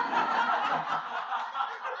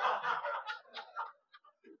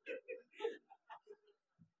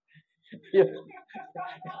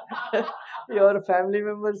 Your family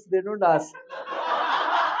members, they don't ask.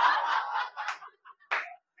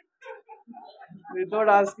 Without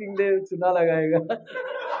asking, they चुना लगाएगा.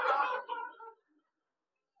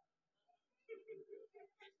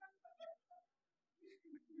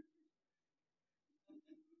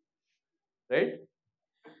 Right?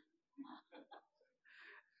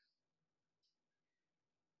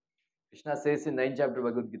 Krishna says in 9th chapter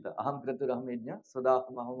Bhagavad Gita, Aham kratur aham yajna,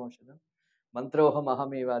 sadaham aham aushadam, mantroham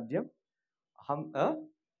aham evadyam, aham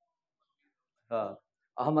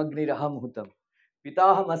agnir aham hutam,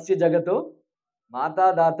 pitaham asya jagato,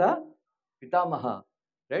 mata data, pitamaha,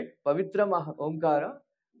 right? Pavitra omkara,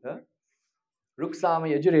 ruksama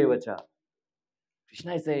yajurevacha.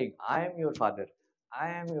 Krishna is saying, I am your father. I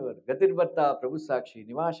am your Gatirvarta Prabhu Sakshi,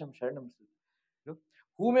 Nivasham Sharanam.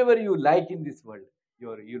 Whomever you like in this world,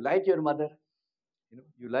 you like your mother,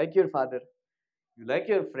 you like your father, you like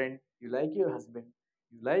your friend, you like your husband,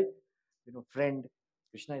 you like, friend.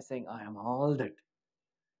 Krishna is saying, I am all that.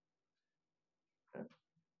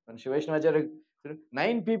 When Shiva Vaishnavacharya,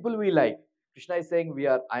 9 people we like. Krishna is saying,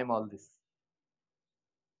 I am all this.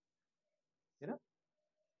 I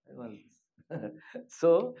am all this.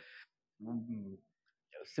 So,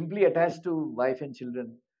 simply attached to wife and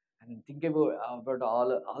children and think about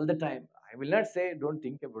all the time. I will not say don't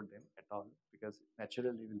think about them at all, because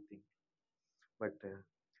naturally you will think. But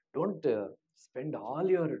don't spend all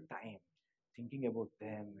your time thinking about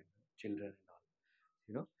them and children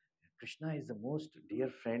and all. Krishna is the most dear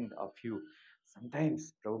friend of you.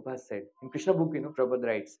 Sometimes Prabhupada said, in Krishna book, Prabhupada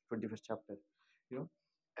writes, 21st chapter,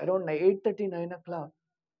 around 8:30, 9 o'clock,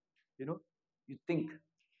 you think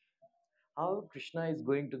how Krishna is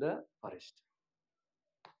going to the forest.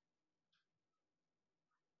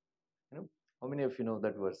 How many of you know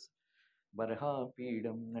that verse? Barha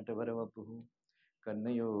Peedam Natavaravapuhu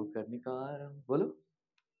Kannayo Karnikaram. Bolo?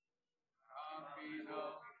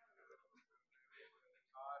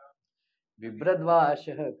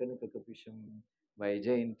 Vibradvashah Kanakakapisham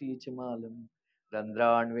Vaijayanti Chamalam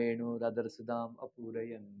Randran Venu Radarsudam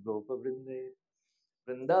Apurayan Gopa Vrinde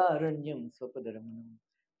Vrindaranyam Swapadaramnam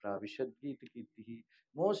Pravishad Gita Kirtihi.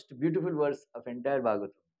 Most beautiful verse of entire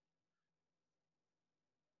Bhagavatam.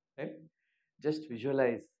 Right? Just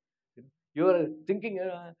visualize. You are thinking,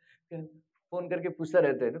 phone करके पूछता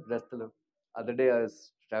रहते हैं ना व्यस्त लोग. Other day I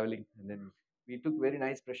was traveling and then we took very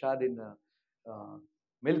nice prasad in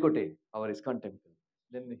Melkote, our ISKCON temple.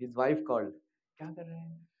 Then his wife called. क्या कर रहे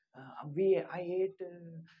हैं? अभी I ate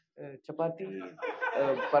chapati,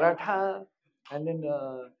 paratha, and then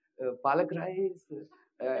palak rice,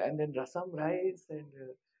 and then rasam rice, and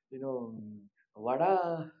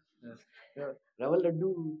vada, rava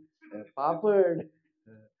laddu, papad.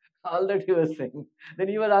 All that he was saying. Then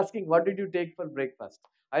he was asking, what did you take for breakfast?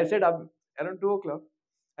 I said, around 2 o'clock.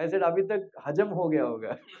 I said, abhi tak hajam ho gaya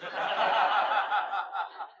hoga.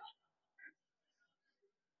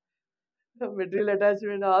 Material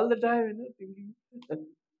attachment all the time, thinking.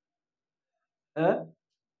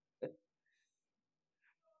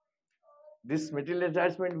 This material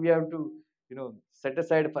attachment we have to, set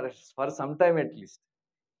aside for some time at least.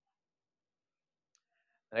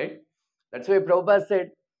 Right? That's why Prabhupada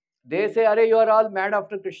said, they say, Arey, you are all mad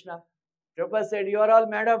after Krishna. Prabhupada said, you are all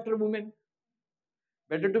mad after women.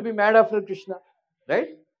 Better to be mad after Krishna.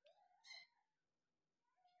 Right?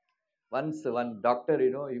 Once one doctor,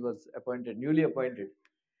 he was appointed, newly appointed.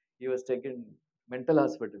 He was taken mental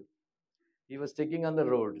hospital. He was taking on the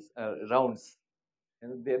rounds.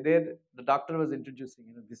 And there the doctor was introducing,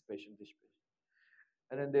 this patient, this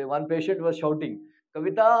patient. And then one patient was shouting,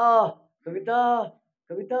 Kavita, Kavita,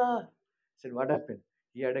 Kavita. I said, what happened?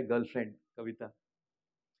 He had a girlfriend, Kavita.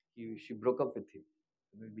 She broke up with him.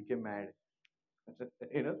 And he became mad.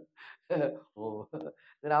 you know. Oh.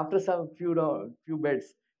 Then after some few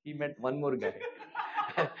beds, he met one more guy.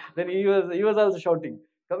 Then he was also shouting,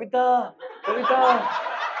 Kavita, Kavita.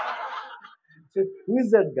 So, who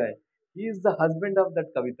is that guy? He is the husband of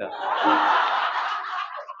that Kavita.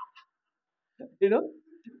 You know,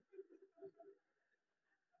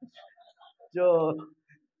 जो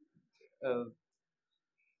अ,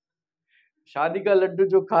 शादी का लड्डू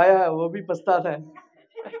जो खाया है वो भी पछताता है,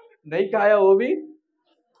 नहीं खाया वो भी,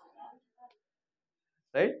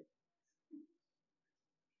 right?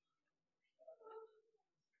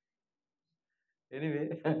 Anyway,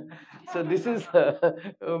 so this is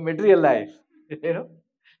material life. You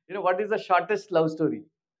know, what is the shortest love story?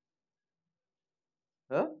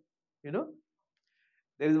 Huh? You know,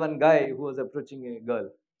 there is one guy who was approaching a girl,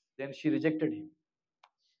 then she rejected him.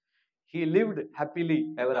 He lived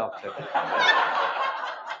happily ever after.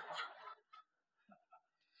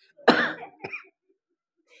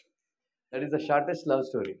 That is the shortest love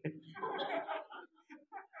story.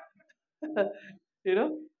 You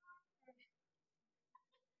know,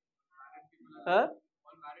 huh?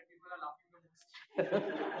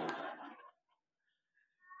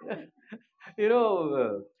 You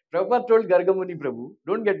know, Prabhupada told Gargamuni Prabhu,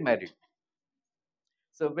 don't get married.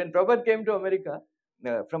 So when Prabhupada came to America,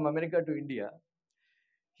 from America to India,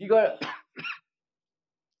 he got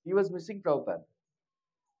he was missing Prabhupada.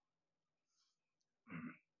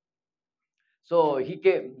 So he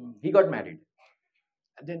got married.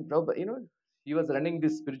 And then Prabhupada, he was running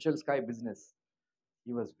this spiritual sky business.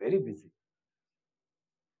 He was very busy.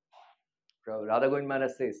 Radha Govind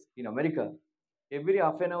Maharaj says, in America, every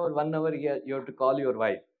half an hour, 1 hour, you have to call your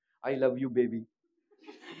wife, I love you, baby.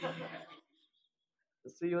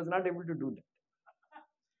 So he was not able to do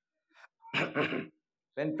that.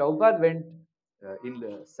 When Prabhupada went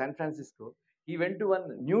in San Francisco, he went to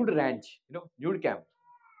one nude ranch, nude camp.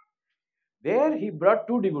 There he brought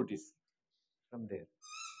 2 devotees from there.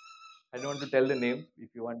 I don't want to tell the name.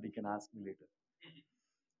 If you want, you can ask me later.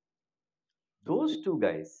 Those 2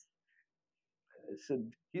 guys, so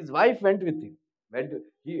his wife went with him.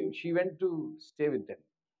 She went to stay with them.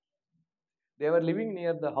 They were living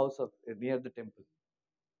near the house near the temple.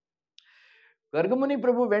 Gargamuni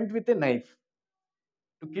Prabhu went with a knife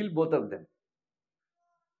to kill both of them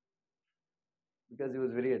because he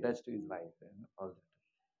was very attached to his wife and all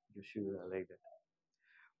that. She was like that.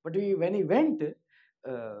 But when he went,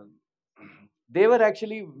 uh, they were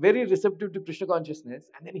actually very receptive to Krishna consciousness,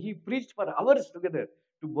 and then he preached for hours together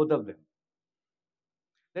to both of them.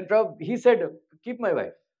 Then he said, keep my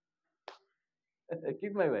wife.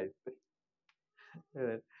 Keep my wife.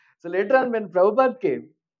 So later on, when Prabhupada came,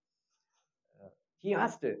 he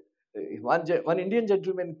asked, one Indian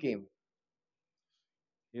gentleman came,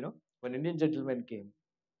 one Indian gentleman came.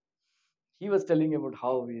 He was telling about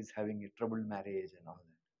how he is having a troubled marriage and all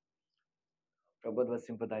that. Prabhupada was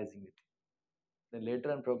sympathizing with him. Then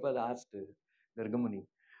later on, Prabhupada asked Gargamuni,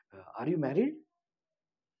 are you married?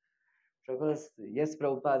 Prabhupada said, yes,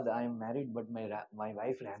 Prabhupada, I am married, but my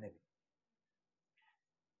wife ran away.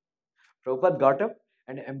 Prabhupada got up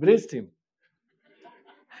and embraced him.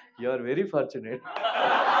 You are very fortunate.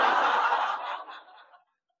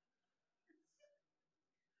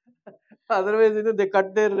 Otherwise, they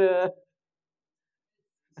cut their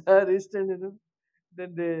wrist and,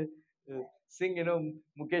 then they sing,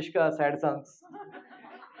 Mukesh ka sad songs.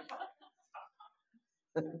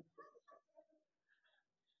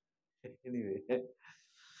 Anyway,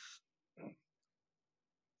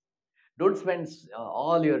 don't spend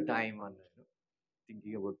all your time on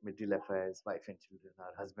thinking about material affairs, wife and children,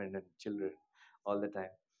 or husband and children all the time.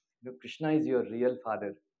 Krishna is your real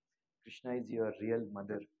father. Krishna is your real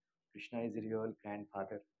mother. Krishna is your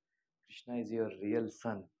grandfather. Krishna is your real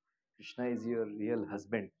son. Krishna is your real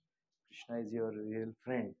husband. Krishna is your real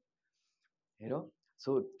friend.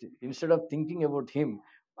 So instead of thinking about him,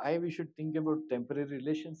 why we should think about temporary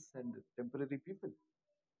relations and temporary people,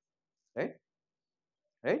 right?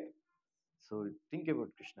 Right? So think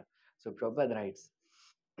about Krishna. So Prabhupada writes,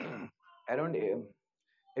 around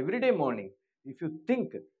every day morning, if you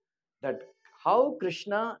think that how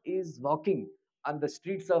Krishna is walking on the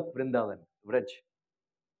streets of Vrindavan, Vraj,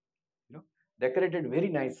 decorated very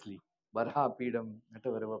nicely, Varha Pidam,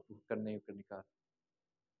 Natavaravapu Karne Karnika,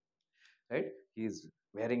 right? He is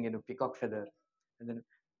wearing peacock feather and then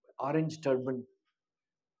orange turban,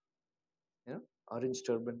 orange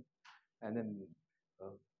turban, and then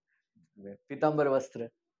Pitambar Vastra,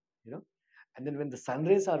 and then when the sun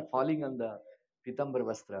rays are falling on the Pitambar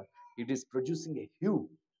Vastra, it is producing a hue,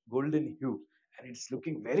 golden hue, and it's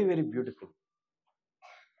looking very, very beautiful.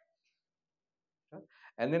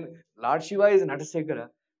 And then Lord Shiva is Natasekara,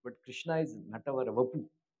 but Krishna is Natavara Vapu,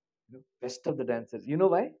 best of the dancers. You know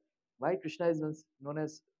why? Why Krishna is known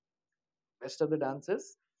as best of the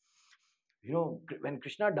dancers? When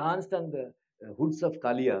Krishna danced on the hoods of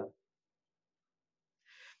Kalia,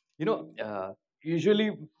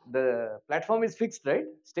 usually the platform is fixed, right?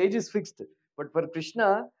 Stage is fixed. But for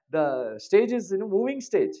Krishna, the stage is moving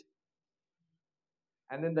stage.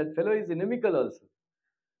 And then that fellow is inimical also.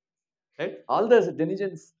 Right? All the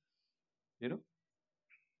denizens,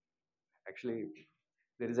 actually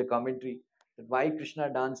there is a commentary that why Krishna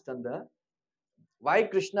danced on why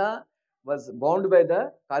Krishna was bound by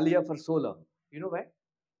the Kaliya for so long. You know why?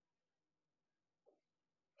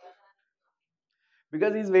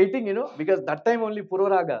 Because he's waiting, because that time only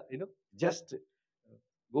Purvaraga, just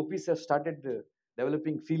gopis have started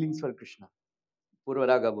developing feelings for Krishna.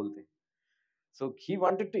 Purvaraga bolte. So he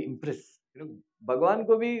wanted to impress. Bhagwan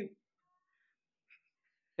ko bhi,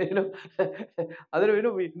 other,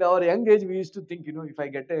 in our young age, we used to think, if I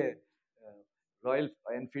get a Royal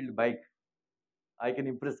Enfield bike, I can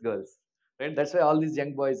impress girls. Right? That's why all these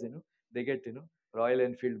young boys, they get, Royal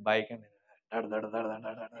Enfield bike and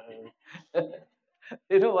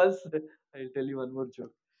once I'll tell you one more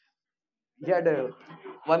joke. He had a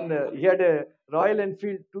Royal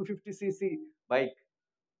Enfield 250cc bike.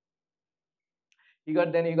 He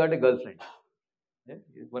got a girlfriend. Yeah?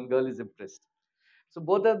 One girl is impressed. So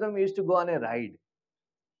both of them used to go on a ride.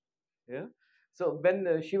 Yeah. So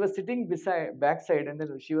when she was sitting backside, and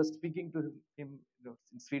then she was speaking to him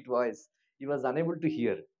in sweet voice, he was unable to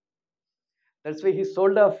hear. That's why he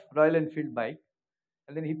sold off Royal Enfield bike,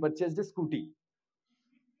 and then he purchased a scooty.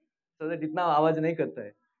 So that itna आवाज नहीं करता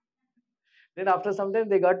है. Then after some time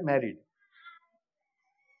they got married.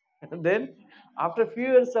 And then after a few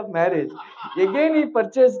years of marriage, again he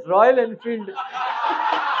purchased Royal Enfield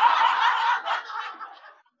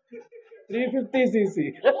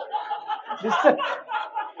 350cc. This time,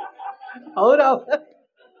 how?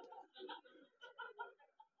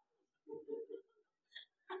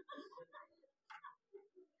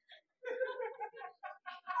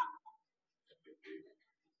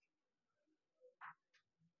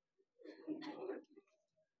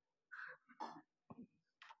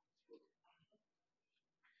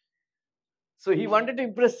 So he wanted to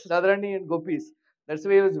impress Radharani and gopis. That's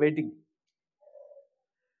why he was waiting.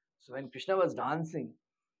 So when Krishna was dancing,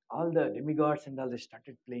 all the demigods and all, they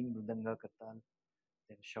started playing Mridanga, Kartal,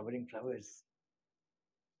 then showering flowers.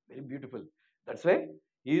 Very beautiful. That's why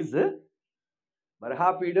he is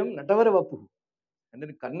Barahapidam Natavara Vapu. And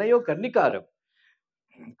then Karnayo Karnikaram.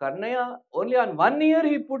 Karnaya, only on 1 year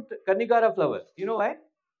he put Karnikara flower. You know why?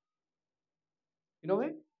 You know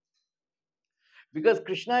why? Because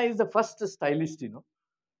Krishna is the first stylist, in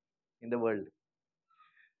the world.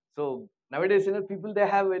 So nowadays, people, they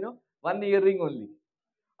have, 1 earring only.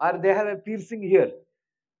 Or they have a piercing here.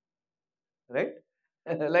 Right?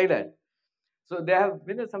 Like that. So they have,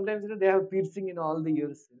 sometimes, they have piercing in all the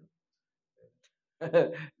ears.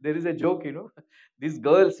 There is a joke, these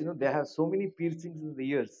girls, they have so many piercings in the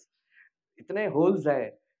ears. इतने holes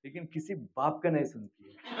है, लेकिन किसी बाप का नहीं सुनती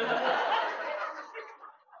है.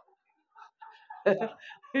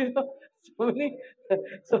 So many.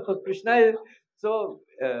 So Krishna is,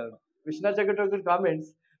 Krishna Chakatakar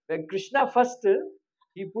comments that Krishna first,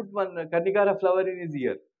 he put one Karnikara flower in his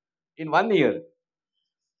ear, in 1 year.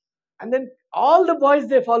 And then all the boys,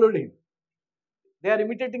 they followed him. They are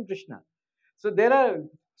imitating Krishna. So there are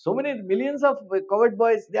so many millions of coward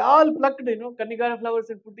boys, they all plucked, Karnikara flowers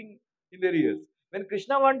and putting in their ears. When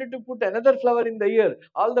Krishna wanted to put another flower in the ear,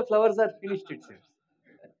 all the flowers are finished, it seems.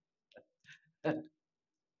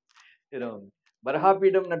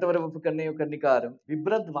 Barahapidam Natavaravu Karnayo Karnikaram,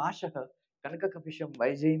 Vibrad Vashaha, Kanakakapisham,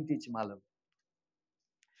 Vaijayanti Chimalam.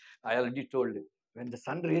 I already told you, when the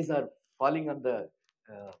sun rays are falling on the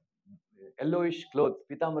yellowish cloth,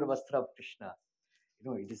 Pitamar Vastra of Krishna,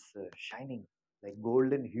 it is shining like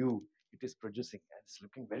golden hue, it is producing, and it's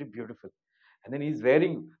looking very beautiful. And then he's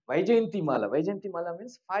wearing Vaijayanti Mala. Vaijayanti Mala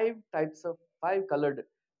means 5 colored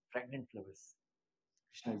fragrant flowers.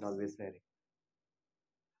 Krishna is always wearing.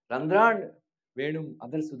 Randran Venum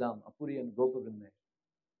Adar Sudam Apuri and Gopavrinda.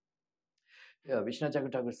 Vishnu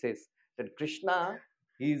Chakatakur says that Krishna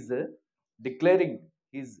is declaring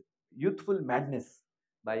his youthful madness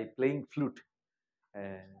by playing flute,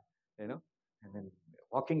 and then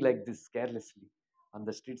walking like this carelessly on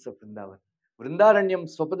the streets of Vrindavan. Vrindaranyam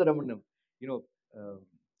Swapadaramanam,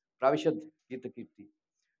 Pravishad Gita Kirti.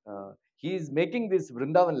 He is making this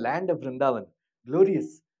Vrindavan, land of Vrindavan,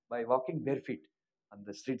 glorious by walking barefoot on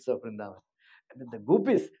the streets of Vrindavan. And then the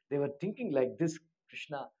gopis, they were thinking like this,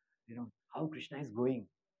 Krishna, how Krishna is going.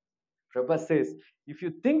 Prabhupada says, if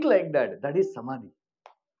you think like that, that is samadhi.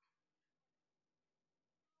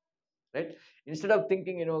 Right? Instead of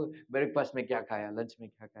thinking, breakfast mein kya khaya, lunch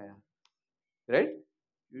mein kya khaya, right?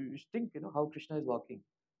 You think, how Krishna is walking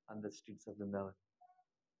on the streets of Vrindavan.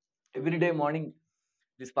 Every day morning,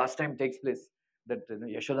 this pastime takes place. That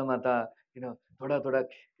Yashoda Mata, thoda thoda,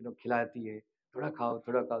 khilati hai, thoda khao,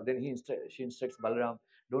 thoda khao. Then she instructs Balaram,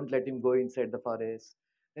 don't let him go inside the forest.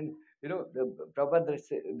 And the Prabhupada,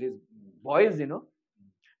 these boys,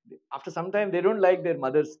 after some time they don't like their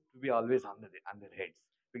mothers to be always on their heads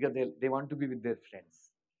because they want to be with their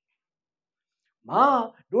friends.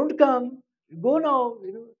 Ma, don't come. Go now.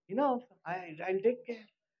 Enough. I'll take care.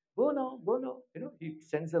 Go now. Go now. He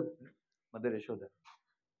sends a Mother Yashoda.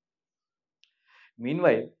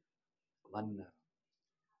 Meanwhile, one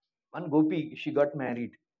gopi, she got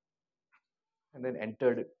married and then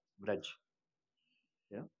entered Braj.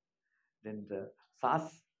 Then the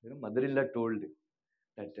Sas, mother-in-law told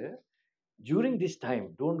that during this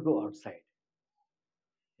time, don't go outside.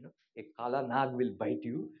 A Kala Nag will bite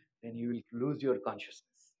you, then you will lose your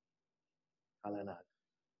consciousness. Kala Nag.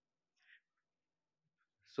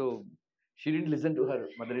 So she didn't listen to her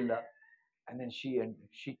mother-in-law, and then she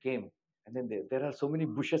came, and then there are so many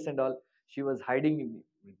bushes and all. She was hiding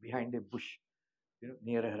behind a bush,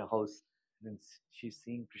 near her house. And then she's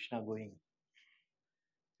seeing Krishna going.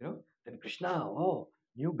 Then Krishna, oh,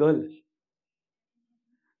 new girl.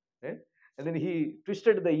 Right? And then he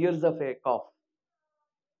twisted the ears of a calf.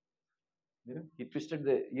 He twisted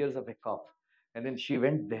the ears of a calf. And then she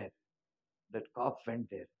went there. That calf went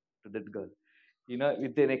there to that girl.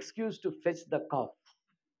 With an excuse to fetch the calf.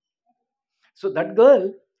 So that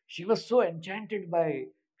girl, she was so enchanted by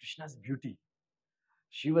Krishna's beauty.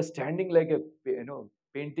 She was standing like a,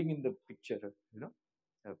 painting in the picture,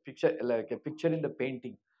 a picture like a picture in the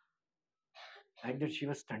painting. Like that, she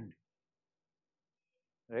was stunned.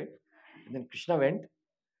 Right? And then Krishna went,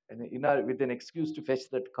 and with an excuse to fetch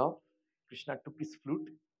that calf, Krishna took his flute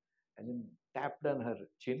and then tapped on her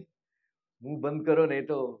chin. मुंह बंद करो नहीं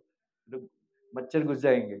तो मच्छर घुस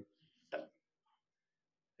जाएंगे.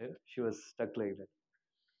 She was stuck like that.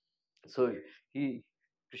 So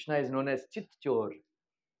Krishna is known as Chit Chor.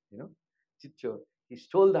 Chit Chor. He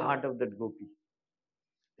stole the heart of that gopi.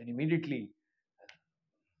 Then immediately,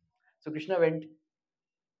 so Krishna went,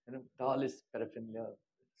 all his paraphernalia,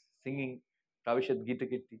 singing, Pravishad Gita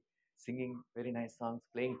Kirti, singing very nice songs,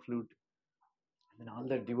 playing flute. And then all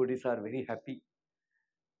the devotees are very happy,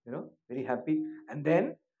 very happy. And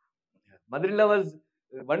then mother-in-law was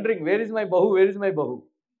wondering, where is my Bahu? Where is my Bahu?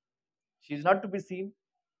 She is not to be seen.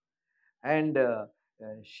 And I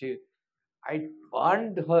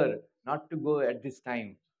warned her not to go at this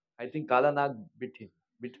time. I think Kala Nag bit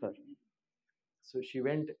her. So she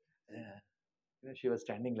went, she was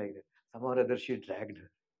standing like that. Somehow or other she dragged her.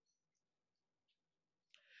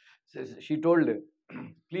 So she told her,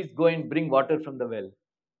 please go and bring water from the well.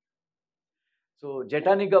 So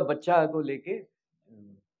Jetani ka bacha ko leke,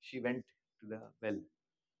 she went to the well.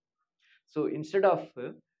 So instead of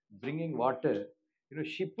bringing water,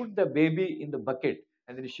 she put the baby in the bucket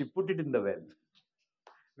and then she put it in the well.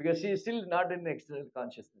 Because she is still not in external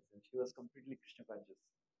consciousness. And she was completely Krishna conscious.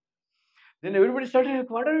 Then everybody started,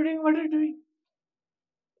 what are you doing? What are you doing?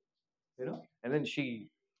 And then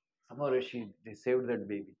somehow they saved that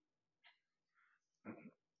baby.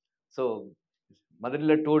 So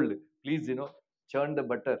mother-in-law told, please, churn the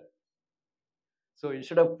butter. So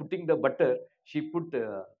instead of putting the butter, she put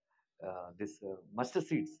this mustard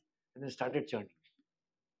seeds and then started churning.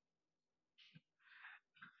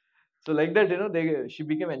 So like that, she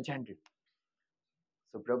became enchanted.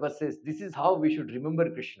 So Prabhupada says, this is how we should remember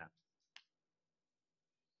Krishna.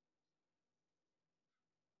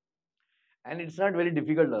 And it's not very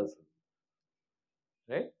difficult also.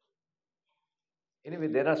 Right? Anyway,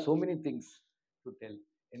 there are so many things to tell.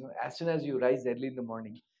 As soon as you rise early in the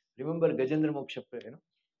morning, remember Gajendra Moksha,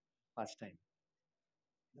 pastime.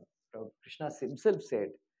 Krishna himself said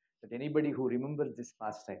that anybody who remembers this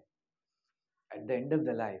pastime, at the end of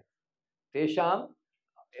the life, Tesham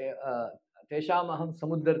aham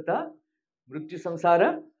samuddarta mrityu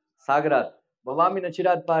samsara sagarat bhavami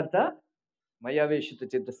nachirat partha maya veshita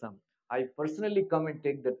chittasam. I personally come and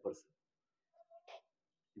take that person.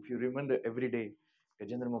 If you remember every day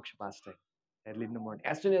Gajendra Moksha pastime, early in the morning,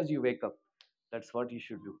 as soon as you wake up, that's what you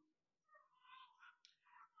should do.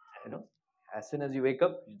 As soon as you wake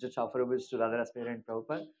up, you just offer obeisances to Radha Rasa and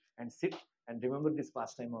Prabhupada and sit and remember this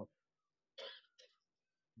pastime of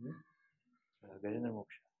Gajendra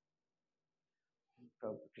Moksha.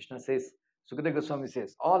 Krishna says, Sukadeva Goswami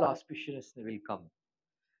says, all auspiciousness will come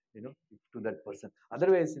to that person.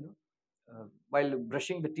 Otherwise, while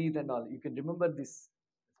brushing the teeth and all, you can remember these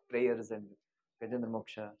prayers and Gajendra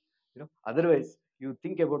Moksha. Otherwise, you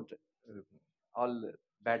think about all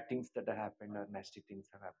bad things that have happened or nasty things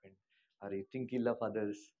have happened, or you think ill of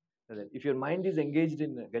others. So that if your mind is engaged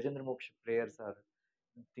in Gajendra Moksha prayers or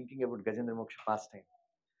thinking about Gajendra Moksha pastime,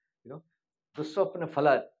 Dusswapna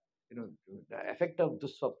Phala, the effect of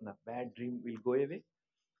Dusswapna, bad dream will go away.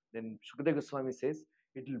 Then Shukadeva Goswami says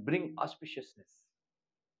it will bring auspiciousness.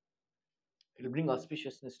 It will bring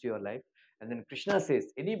auspiciousness to your life. And then Krishna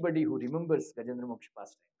says, anybody who remembers Gajendra Moksha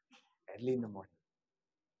pastime early in the morning,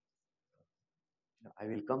 I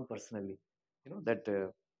will come personally.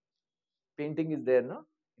 That painting is there, no?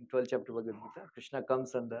 In 12th chapter Bhagavad Gita, Krishna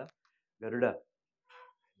comes on the Garuda,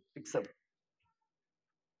 picks up,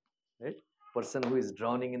 right? Person who is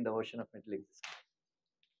drowning in the ocean of mental existence,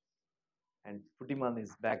 and put him on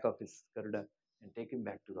his back of his Garuda and take him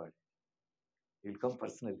back to God. He will come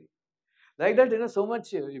personally. Like that, so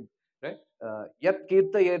much, right? Yat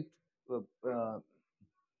kirtayet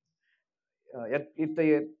yat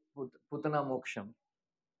kirtayet putana moksham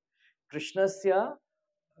Krishnasya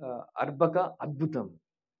arbaka adbhutam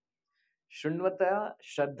Shrunvataya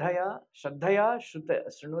Shraddhaya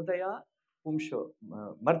Shrunvataya Pumsho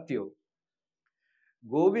Martyo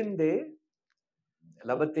Govinde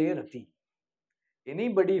Labate Rati.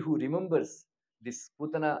 Anybody who remembers this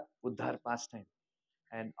Putana Uddhar pastime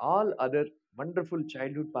and all other wonderful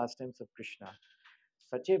childhood pastimes of Krishna,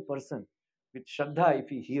 such a person with Shraddha, if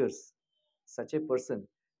he hears, such a person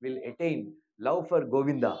will attain love for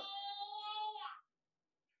Govinda.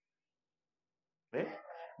 Right?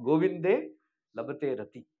 Govinde Labate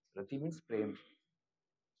Rati. Rati means prem.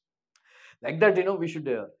 Like that, we should,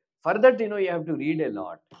 for that, you have to read a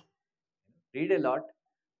lot. Read a lot,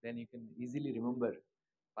 then you can easily remember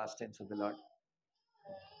pastimes of the Lord.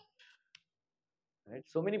 Right?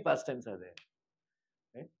 So many pastimes are there.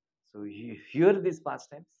 Right? So you hear these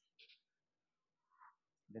pastimes,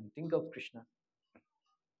 then think of Krishna.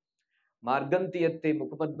 Margantiyatte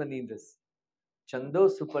Mukapadma Nindras, Chando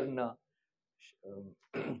Suparna,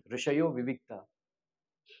 Rishayo Vivikta,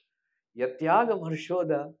 Yatyaga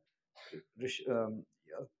Marshoda,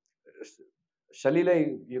 Shalila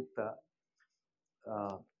Yukta,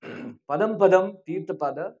 Padam Padam Tirtha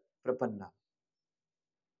Pada Prapanna.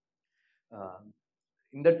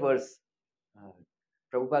 In that verse,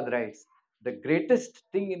 Prabhupada writes, the greatest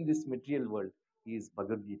thing in this material world is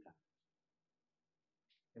Bhagavad Gita.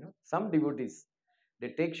 Some devotees, they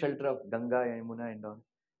take shelter of Ganga, Yamuna and all,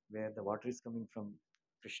 where the water is coming from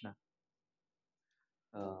Krishna.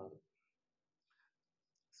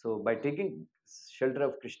 So by taking shelter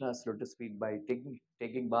of Krishna's lotus feet, by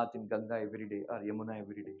taking bath in Ganga every day or Yamuna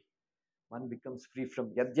every day, one becomes free from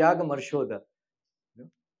Yadyaga Marshoda,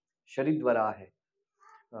 Sharidvara hai.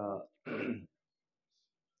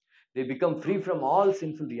 They become free from all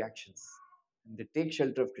sinful reactions. And they take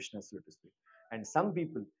shelter of Krishna's lotus feet. And some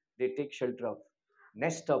people, they take shelter of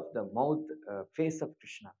nest of the mouth, face of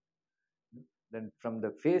Krishna. Then from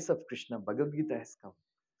the face of Krishna, Bhagavad Gita has come.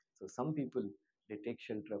 So some people, they take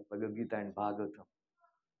shelter of Bhagavad Gita and Bhagavatam.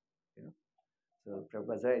 So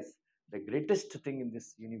Prabhupada says, the greatest thing in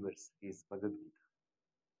this universe is Bhagavad Gita.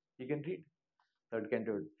 You can read 3rd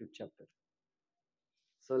canto, 5th chapter.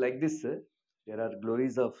 So like this, there are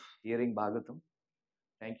glories of hearing Bhagavatam.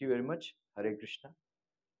 Thank you very much. Hare Krishna.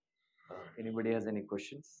 Anybody has any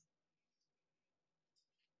questions?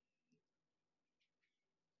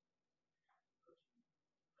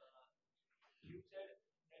 You said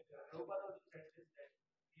that Prabhupada also said this, that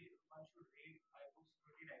one should read 5 books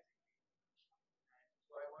scrutinizingly. And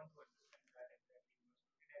so I want to understand that exactly.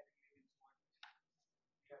 Scrutinizingly means what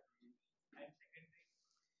we have to read. And second thing,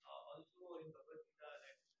 also in Bhagavad Gita,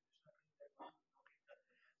 that Krishna says that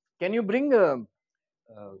can you bring a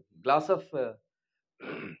glass of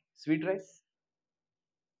sweet rice?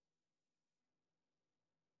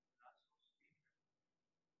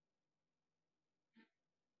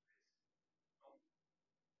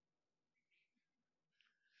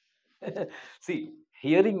 See,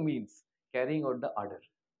 hearing means carrying out the order.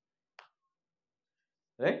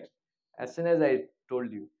 Right? As soon as I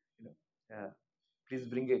told you, please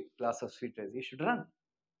bring a glass of sweet rice, you should run.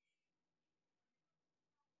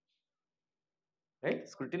 Right?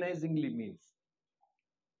 Scrutinizingly means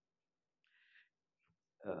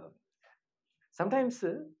sometimes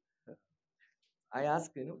I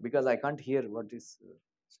ask, because I can't hear what is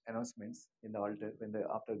announcements in the altar when the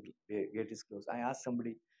after gate is closed. I ask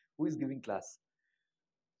somebody who is giving class.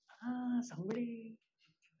 Somebody,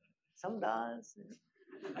 some dance.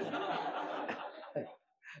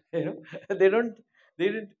 They don't.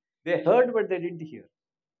 They heard, but they didn't hear.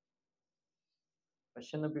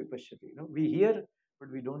 Pashyanapi pashyati. We hear,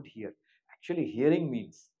 but we don't hear. Actually, hearing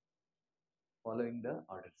means following the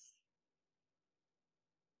orders.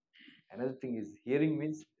 Another thing is hearing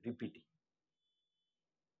means repeating.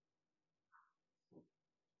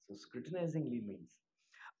 So scrutinizingly means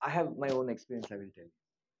I have my own experience. I will tell you.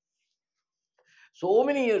 So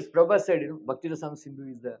many years, Prabhupada said, Bhakti Rasam Sindhu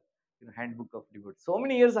is the handbook of devotees. So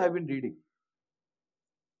many years I have been reading.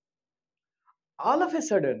 All of a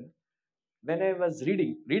sudden, when I was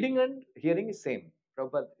reading and hearing is same.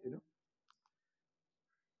 Prabhupada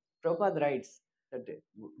writes that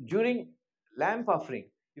during lamp offering,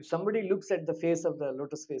 if somebody looks at the face of the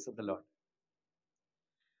lotus face of the Lord,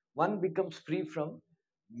 one becomes free from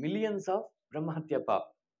millions of Brahmahatya pap.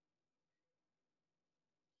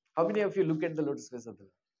 How many of you look at the lotus face of the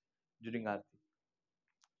Lord during Aarti?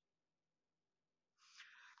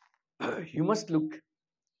 You must look,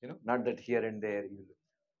 not that here and there you look.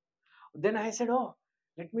 Then I said, oh,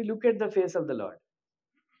 let me look at the face of the Lord.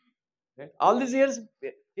 Right? All these years,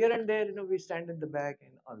 here and there, we stand in the back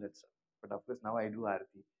and all that stuff. But of course, now I do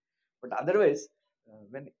Aarti. But otherwise,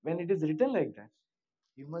 when it is written like that,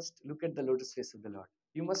 you must look at the lotus face of the Lord.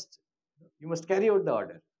 You must carry out the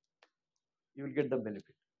order. You will get the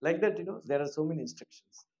benefit. Like that, there are so many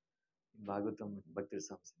instructions in Bhagavatam, Bhakti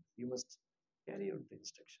Rasamrita. You must carry out the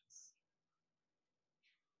instructions.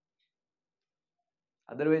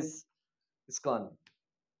 Otherwise, it's gone.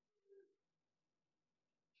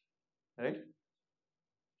 Right?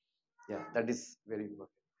 Yeah, that is very important.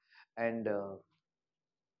 And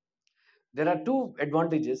there are two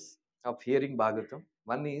advantages of hearing Bhagavatam.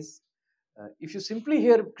 One is, if you simply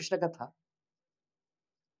hear Krishna Katha,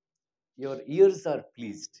 your ears are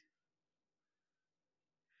pleased.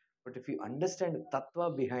 But if you understand the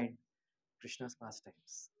tattva behind Krishna's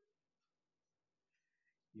pastimes,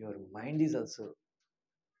 your mind is also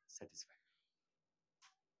satisfied.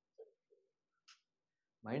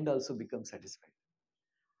 Mind also becomes satisfied.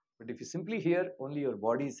 But if you simply hear, only your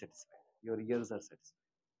body is satisfied. Your ears are satisfied.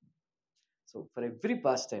 So for every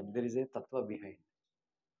pastime, there is a tattva behind.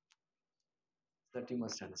 That you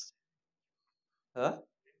must understand. Huh?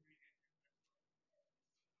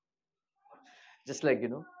 Just like,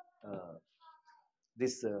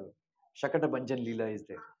 this Shakata Bhanjan Leela is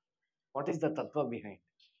there. What is the tattva behind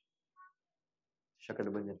Shakata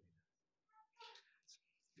Bhanjan Leela?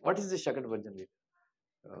 What is the Shakata Bhanjan Leela?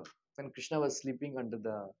 When Krishna was sleeping under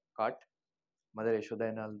the cart, Mother Yashoda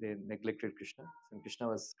and all, they neglected Krishna. And Krishna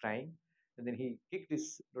was crying. And then he kicked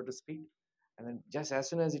his lotus feet. And then just as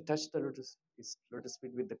soon as he touched his lotus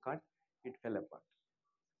feet with the cart, it fell apart.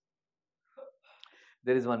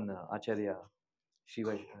 There is one Acharya,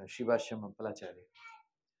 Shivashama Palacharya.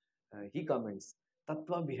 He comments,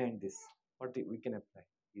 Tattva behind this, what we can apply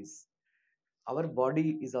is, our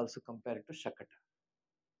body is also compared to Shakata.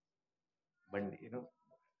 Bandi,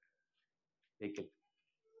 vehicle.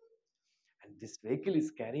 And this vehicle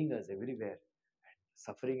is carrying us everywhere, and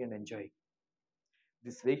suffering and enjoying.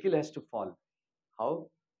 This vehicle has to fall. How?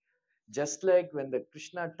 Just like when the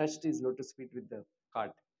Krishna touched his lotus feet with the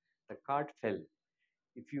cart fell.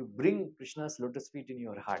 If you bring Krishna's lotus feet in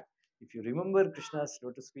your heart, if you remember Krishna's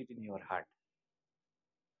lotus feet in your heart,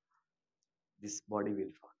 this body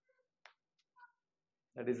will fall.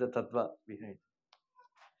 That is the tattva behind.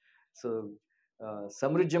 So,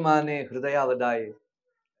 Samrujyamane Hridaya Vadaye,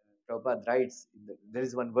 Prabhupada writes, there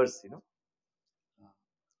is one verse,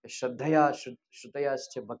 Shraddhaya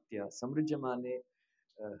Shrutayascha Bhaktya Samrujyamane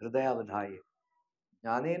Hridaya Vadaye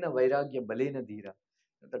Jnanena Vairagya Balena Dhira.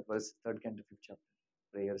 That verse, 3rd canto, 5th chapter,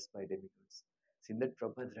 prayers by demigods. In that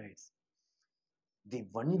Prabhupada writes, the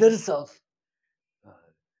wonders of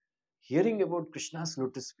hearing about Krishna's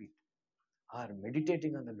lotus feet or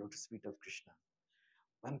meditating on the lotus feet of Krishna,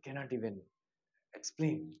 one cannot even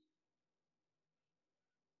explain.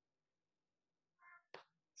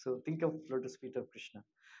 So think of lotus feet of Krishna.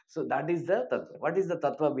 So that is the tattva. What is the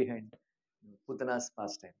tattva behind Putana's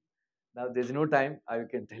pastime? Now there is no time. I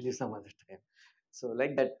can tell you some other time. So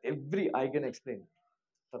like that, I can explain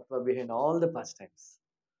tattva behind all the pastimes.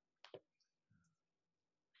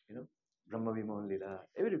 Brahma Vimohan Leela,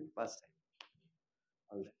 every pastime.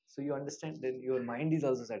 All that. So you understand, then your mind is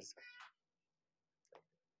also satisfied.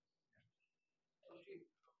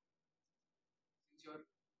 Since you're in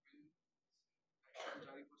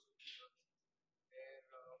Vaishnava for so many years,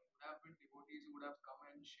 there would have been devotees who would have come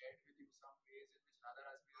and shared with you some ways in which Radha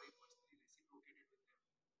Raspberry personally reciprocated with them.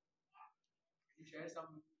 Can you share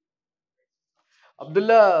some?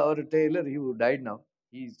 Abdullah or Taylor, he died now.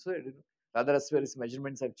 He said, Radha Raspberry's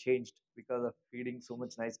measurements have changed because of feeding so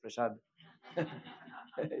much nice prasad.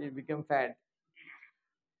 He became fat.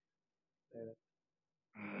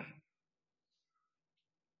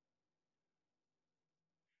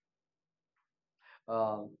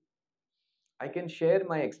 Um, I can share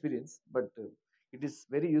my experience, but it is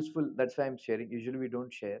very useful. That's why I'm sharing. Usually we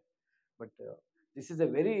don't share, but this is a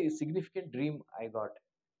very significant dream I got,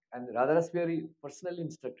 and Radharaswari personally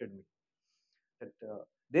instructed me that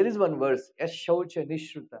there is one verse: "Yash shaucha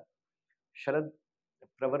nishruta sharad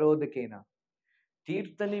pravarodakena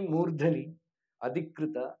tirtani murdhani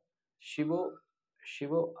adikrita shivo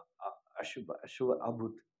shivo ashubha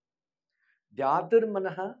abhut dhyatar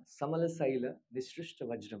manaha samala saila nisrishta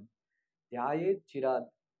vajram dhyaye chirad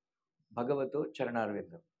bhagavato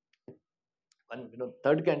charanarvindam." One,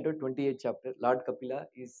 third canto, 28th chapter, Lord Kapila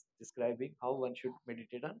is describing how one should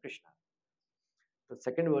meditate on Krishna. The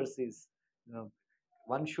second verse is,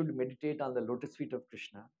 one should meditate on the lotus feet of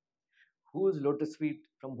Krishna, from whose lotus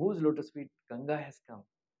feet Ganga has come.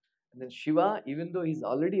 And then Shiva, even though he's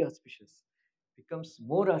already auspicious, becomes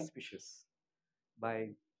more auspicious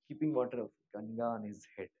by keeping water of Ganga on his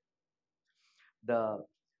head. The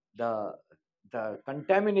the the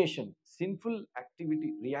contamination, sinful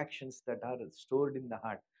activity, reactions that are stored in the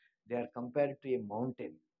heart, they are compared to a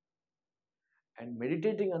mountain. And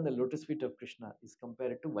meditating on the lotus feet of Krishna is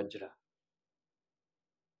compared to Vajra.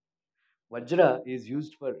 Vajra is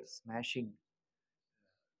used for smashing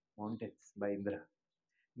mountains by Indra.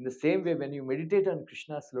 In the same way, when you meditate on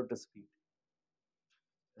Krishna's lotus feet,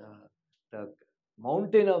 the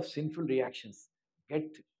mountain of sinful reactions get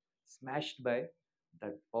smashed by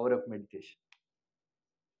that power of meditation.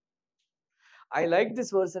 I like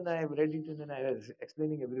this verse and I have read it and I was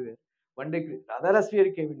explaining everywhere. One day,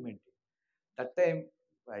 Radharaswari came in my team. That time,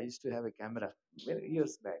 I used to have a camera many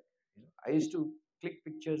years back. I used to click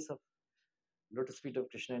pictures of lotus feet of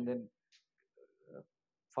Krishna and then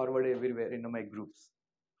forward everywhere in my groups.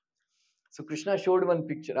 So Krishna showed one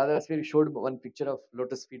picture. Radharaswari showed one picture of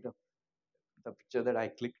lotus feet of the picture that I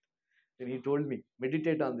clicked. Then he told me,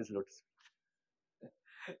 meditate on this lotus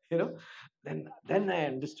feet. Then I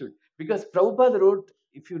understood. Because Prabhupada wrote,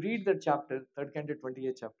 if you read that chapter, 3rd canto,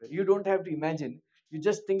 28th chapter, you don't have to imagine. You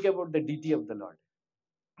just think about the deity of the Lord.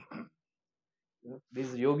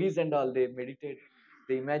 These yogis and all, they meditate,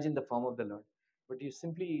 they imagine the form of the Lord. But you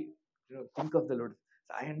simply think of the Lord.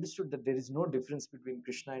 So I understood that there is no difference between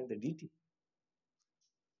Krishna and the deity.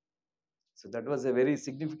 So that was a very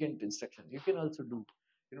significant instruction. You can also do,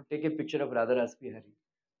 take a picture of Radharaspi Hari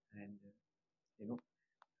and,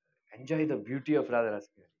 enjoy the beauty of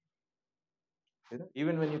Radharaspi Hari.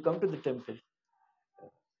 Even when you come to the temple,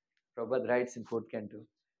 Prabhupada writes in 4th canto,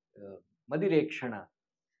 Madirekshana,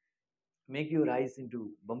 make your eyes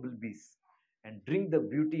into bumblebees and drink the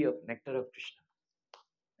beauty of nectar of Krishna.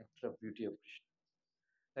 Nectar of beauty of Krishna.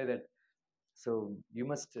 Like that. So you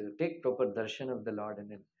must take proper darshan of the Lord and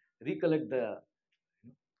then recollect the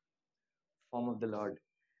form of the Lord.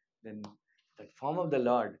 Then that form of the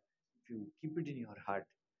Lord, if you keep it in your heart,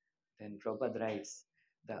 then Prabhupada writes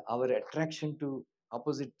that our attraction to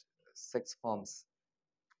opposite sex forms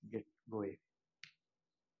go away.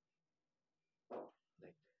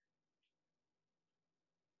 Like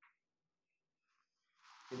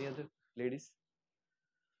any other ladies?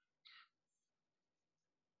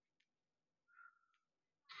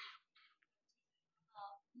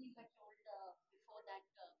 We were told before that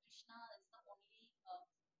Krishna is the only person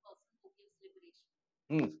who gives liberation.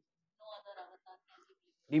 No other avatar can give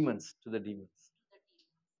liberation. Demons, to the demons. To the demons.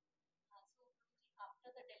 So after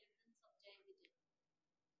the deliverance of Jai Vijay,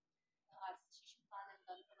 Shishupal and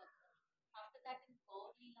Dantavakra, after that in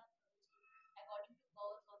Gaur Leela, according to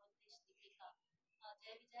Gaur Bhagavatesh Deepika,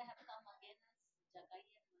 Jai Vijay have come again as Jagai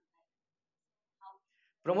and Madhai. How?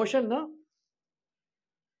 Promotion, no?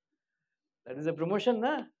 That is a promotion,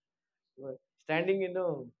 na? Standing,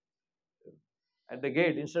 at the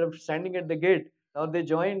gate. Instead of standing at the gate, now they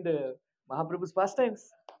joined Mahaprabhu's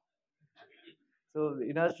pastimes. So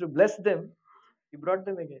in order to bless them, he brought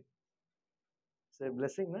them again. It's a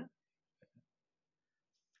blessing, na?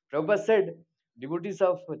 Prabhupada said, devotees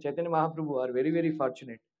of Chaitanya Mahaprabhu are very, very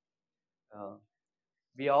fortunate.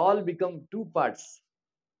 We all become two parts.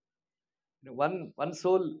 One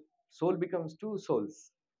soul becomes two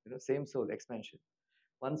souls. Same soul, expansion.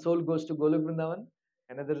 One soul goes to Golok Vrindavan,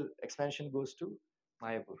 another expansion goes to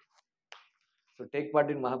Mayapur. So take part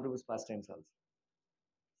in Mahaprabhu's pastimes also.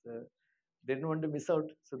 So they didn't want to miss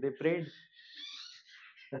out, so they prayed.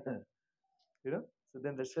 So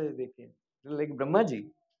then that's why they came. Like Brahmaji,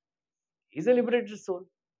 he's a liberated soul.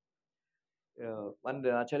 One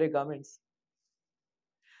Acharya comments.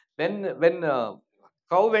 When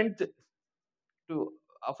cow went to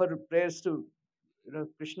offer prayers to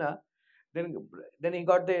Krishna, then he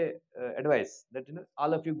got the advice that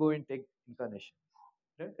all of you go and take incarnation,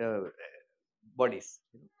 right? Bodies.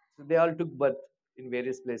 So they all took birth in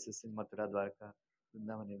various places in Mathura, Dwarka,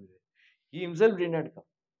 Vrindavan, everywhere. He himself did not come.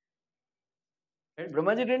 Right?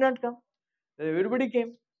 Brahmaji did not come. Everybody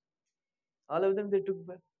came. All of them they took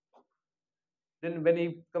birth. Then when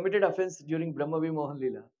he committed offense during Brahma Vimohan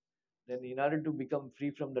Leela, then in order to become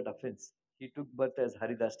free from that offense, he took birth as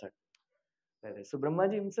Haridas Thakur. So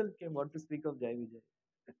Brahmaji himself came. What to speak of Jai Vijay?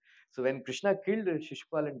 So when Krishna killed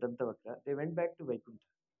Shishupal and Dantavakra, they went back to Vaikuntha.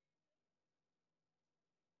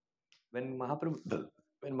 When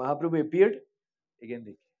Mahaprabhu appeared, again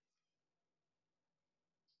they came.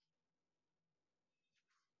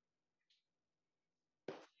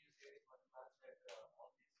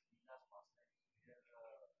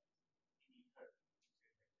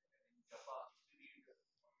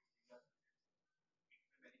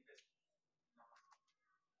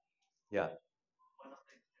 Yeah.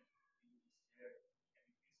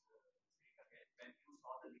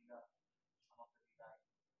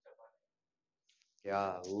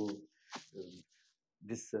 Yeah.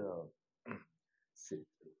 This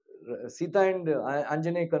Sita and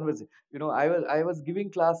Anjaneya conversation. I was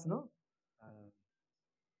giving class,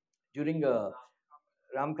 during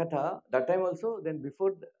Ramkatha. That time also. Then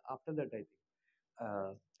after that, I think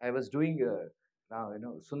I was doing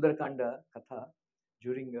Sundarkanda Katha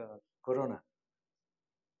during Corona.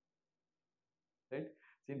 Right?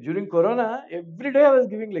 See, during Corona, every day I was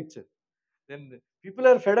giving lecture. Then people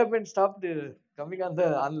are fed up and stopped coming on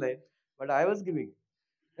the online, but I was giving.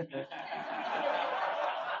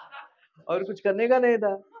 और कुछ करने का नहीं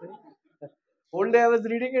था. Whole day I was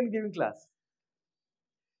reading and giving class.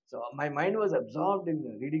 So my mind was absorbed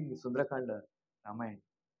in reading Sundarakanda Ramayana.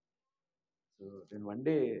 So then one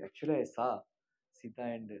day, actually, I saw Sita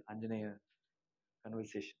and Anjaneya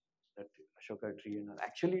conversation, that Ashoka tree and all.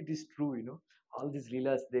 Actually, it is true, all these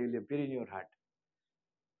leelas, they will appear in your heart.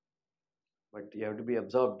 But you have to be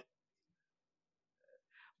absorbed.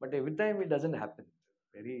 But every time it doesn't happen.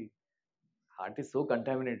 Very heart is so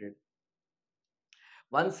contaminated.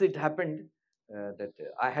 Once it happened that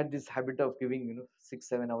I had this habit of giving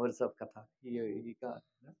 6-7 hours of katha.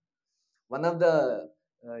 One of the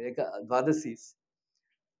Dvadasis,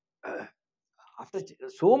 after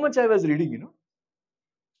so much I was reading,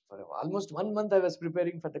 for almost 1 month I was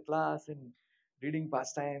preparing for the class and reading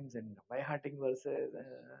pastimes and by-hearting verses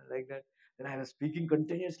like that. Then I was speaking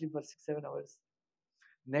continuously for 6-7 hours.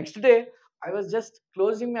 Next day, I was just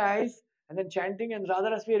closing my eyes and then chanting, and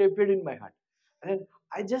Radharasvara appeared in my heart. And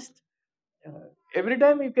I just, every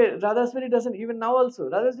time Radharasvara doesn't, even now also,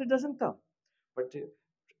 Radharasvara doesn't come. But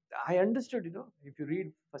I understood, if you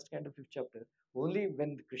read first canto, 5th chapter, only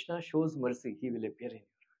when Krishna shows mercy, he will appear in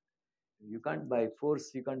your heart. You can't by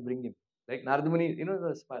force, you can't bring him. Like Narada Muni,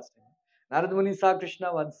 the past time. Narada Muni saw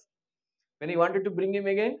Krishna once. When he wanted to bring him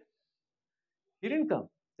again, he didn't come.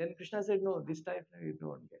 Then Krishna said, no, this time you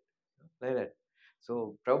don't get. Like that.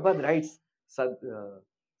 So Prabhupada writes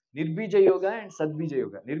Nirbija Yoga and Sadbija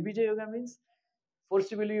Yoga. Nirbija Yoga means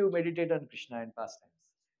forcibly you meditate on Krishna and pastimes.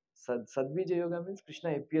 Sadbija Yoga means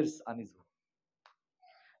Krishna appears on his own.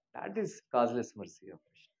 That is causeless mercy of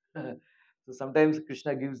Krishna. So sometimes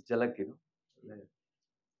Krishna gives jalak,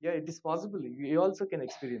 Yeah, it is possible. You also can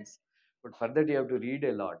experience. But for that you have to read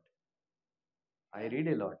a lot. I read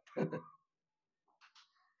a lot.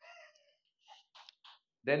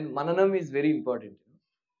 Then Mananam is very important.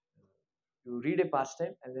 You read a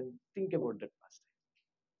pastime and then think about that pastime.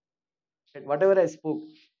 And whatever I spoke,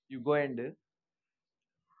 you go and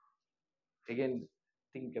again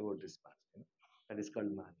think about this pastime. That is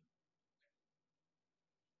called Mananam.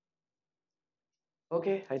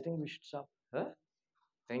 Okay, I think we should stop. Huh?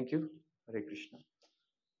 Thank you. Hare Krishna.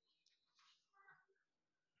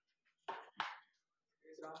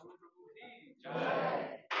 Grace Ram Rupa Prabhuji.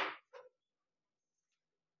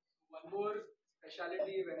 One more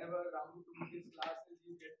speciality whenever Ram Prabhuji's classes,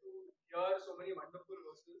 you get to hear so many wonderful